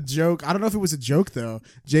 there was a joke. I don't know if it was a joke though.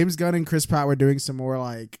 James Gunn and Chris Pratt were doing some more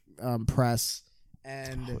like press,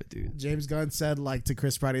 and dude. James Gunn said like to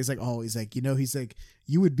Chris Pratt, he's like,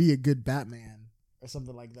 you would be a good Batman or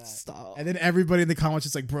something like that. Stop. And then everybody in the comments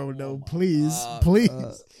just like, bro, no, please.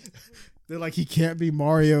 God. They're like, he can't be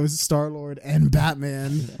Mario, Star-Lord, and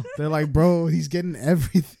Batman. They're like, bro, he's getting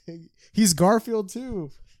everything. He's Garfield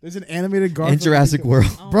too. There's an animated Garfield. In Jurassic World.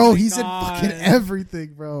 Bro, he's in fucking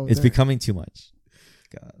everything, bro. It's becoming too much.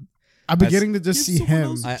 God. I'm beginning to just see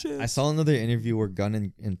him. I saw another interview where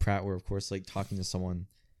Gunn and Pratt were, of course, like talking to someone.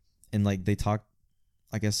 And like they talked,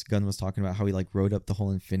 I guess Gunn was talking about how he like wrote up the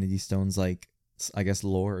whole Infinity Stones, like, I guess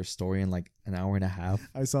lore or story in like an hour and a half.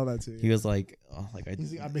 I saw that too. He was like, oh, like I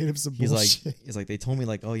made him some bullshit. He's like, they told me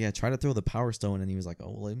like, oh yeah, try to throw the Power Stone, and he was like, oh,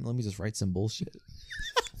 let me just write some bullshit.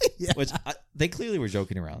 Yeah. Which they clearly were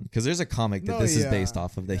joking around because there's a comic that this is based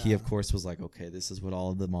off of that. He of course was like, okay, this is what all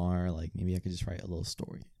of them are. Like maybe I could just write a little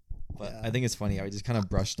story. But I think it's funny. I just kind of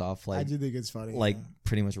brushed off like, I do think it's funny. Like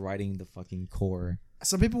pretty much writing the fucking core.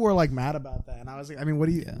 Some people were like mad about that, and I was like, I mean, what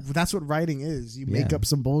do you? That's what writing is. You make up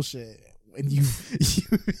some bullshit. And you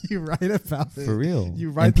write about it for real.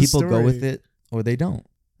 You write and the people story. go with it or they don't.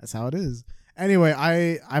 That's how it is. Anyway,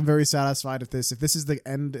 I'm very satisfied with this. If this is the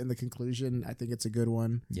end and the conclusion, I think it's a good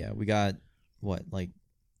one. Yeah, we got what, like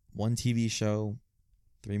 1 TV show,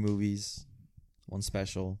 3 movies, 1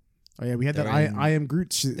 special. Oh yeah, we had that I Am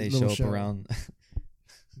Groot. They show up around.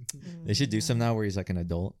 They should do some now where he's like an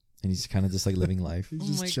adult. And he's kind of just like living life.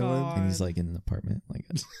 He's just chilling. And he's like in an apartment. Like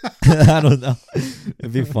I don't know.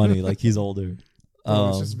 It'd be funny. Like he's older.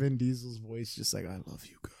 It's just Vin Diesel's voice, just like, I love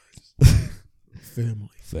you guys.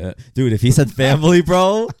 Family. Dude, if he said family,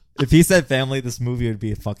 bro. If he said family, this movie would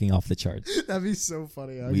be fucking off the charts. That'd be so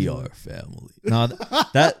funny. Actually. We are family. No,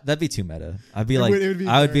 that'd be too meta. I'd be like,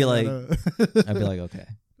 I'd be like, okay.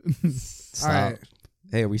 Stop. All right.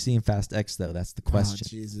 Hey, are we seeing Fast X though? That's the question. Oh,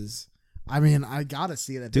 Jesus. I mean, I gotta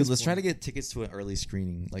see it. Dude, let's try to get tickets to an early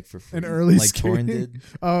screening, like for free. An early like screening? Torrent did.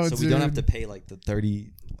 Oh, so dude. we don't have to pay like the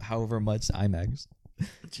 30, however much IMAX.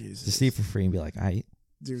 Jesus. Just see it for free and be like, aight.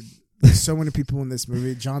 Dude, there's so many people in this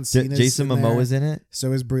movie. John Cena. Jason Momoa is in it.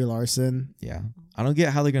 So is Brie Larson. Yeah, I don't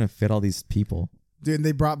get how they're gonna fit all these people. Dude, and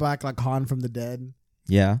they brought back like Han from the dead.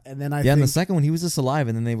 Yeah. And then I in the second one he was just alive,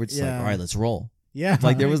 and then they were just like, all right, let's roll. Yeah.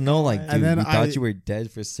 Like there was no like, dude, and then we thought you were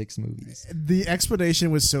dead for 6 movies. The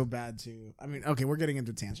explanation was so bad too. I mean, okay, we're getting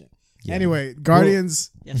into tangent. Yeah. Anyway,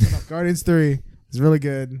 Guardians. Guardians 3 is really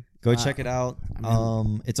good. Go check it out.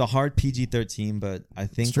 It's a hard PG-13, but I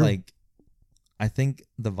think I think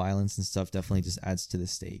the violence and stuff definitely just adds to the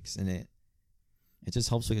stakes, and it just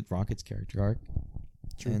helps with Rocket's character arc.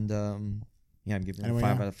 True. And yeah, I'm giving it a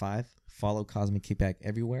 5 out of 5. Follow Cosmic Kickback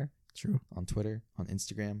everywhere. True. On Twitter, on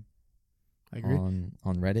Instagram. I agree. On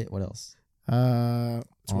Reddit, what else?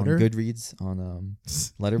 Twitter, on Goodreads, on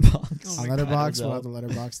Letterboxd. On Letterboxd, we'll have the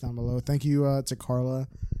Letterboxd down below. Thank you to Carla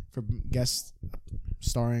for guest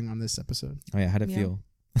starring on this episode. Oh yeah, how'd it feel?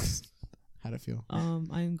 How'd it feel?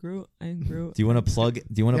 I'm Groot. Do you want to plug? Do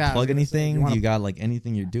you want to plug anything? Do you got like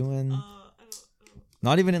anything you're doing?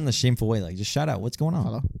 Not even in the shameful way. Like just shout out. What's going on?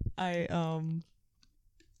 Hello.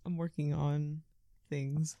 I'm working on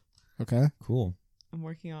things. Okay. Cool. I'm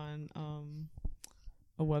working on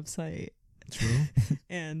a website. True.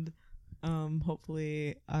 And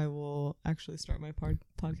hopefully I will actually start my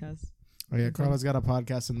podcast. Oh yeah, Carla's got a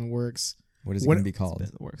podcast in the works. What is it going to be called? Do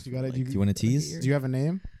you want to tease? Do you have a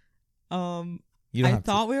name? I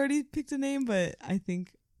thought we already picked a name, but I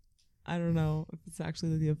don't know if it's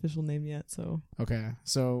actually the official name yet. So okay.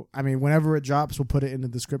 So I mean, whenever it drops, we'll put it in the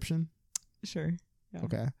description. Sure. Yeah.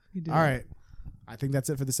 Okay. All right. I think that's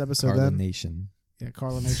it for this episode. Carla then. Nation. Yeah,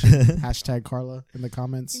 Carla Nation. Hashtag Carla in the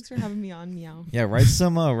comments. Thanks for having me on. Meow. Yeah, write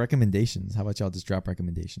some recommendations. How about y'all just drop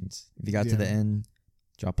recommendations? If you got to the end,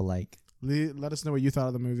 drop a like. Let us know what you thought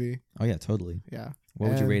of the movie. Oh yeah, totally. Yeah.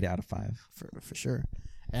 What would you rate it out of 5? For sure.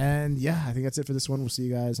 And yeah, I think that's it for this one. We'll see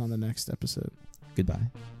you guys on the next episode.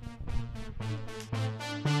 Goodbye.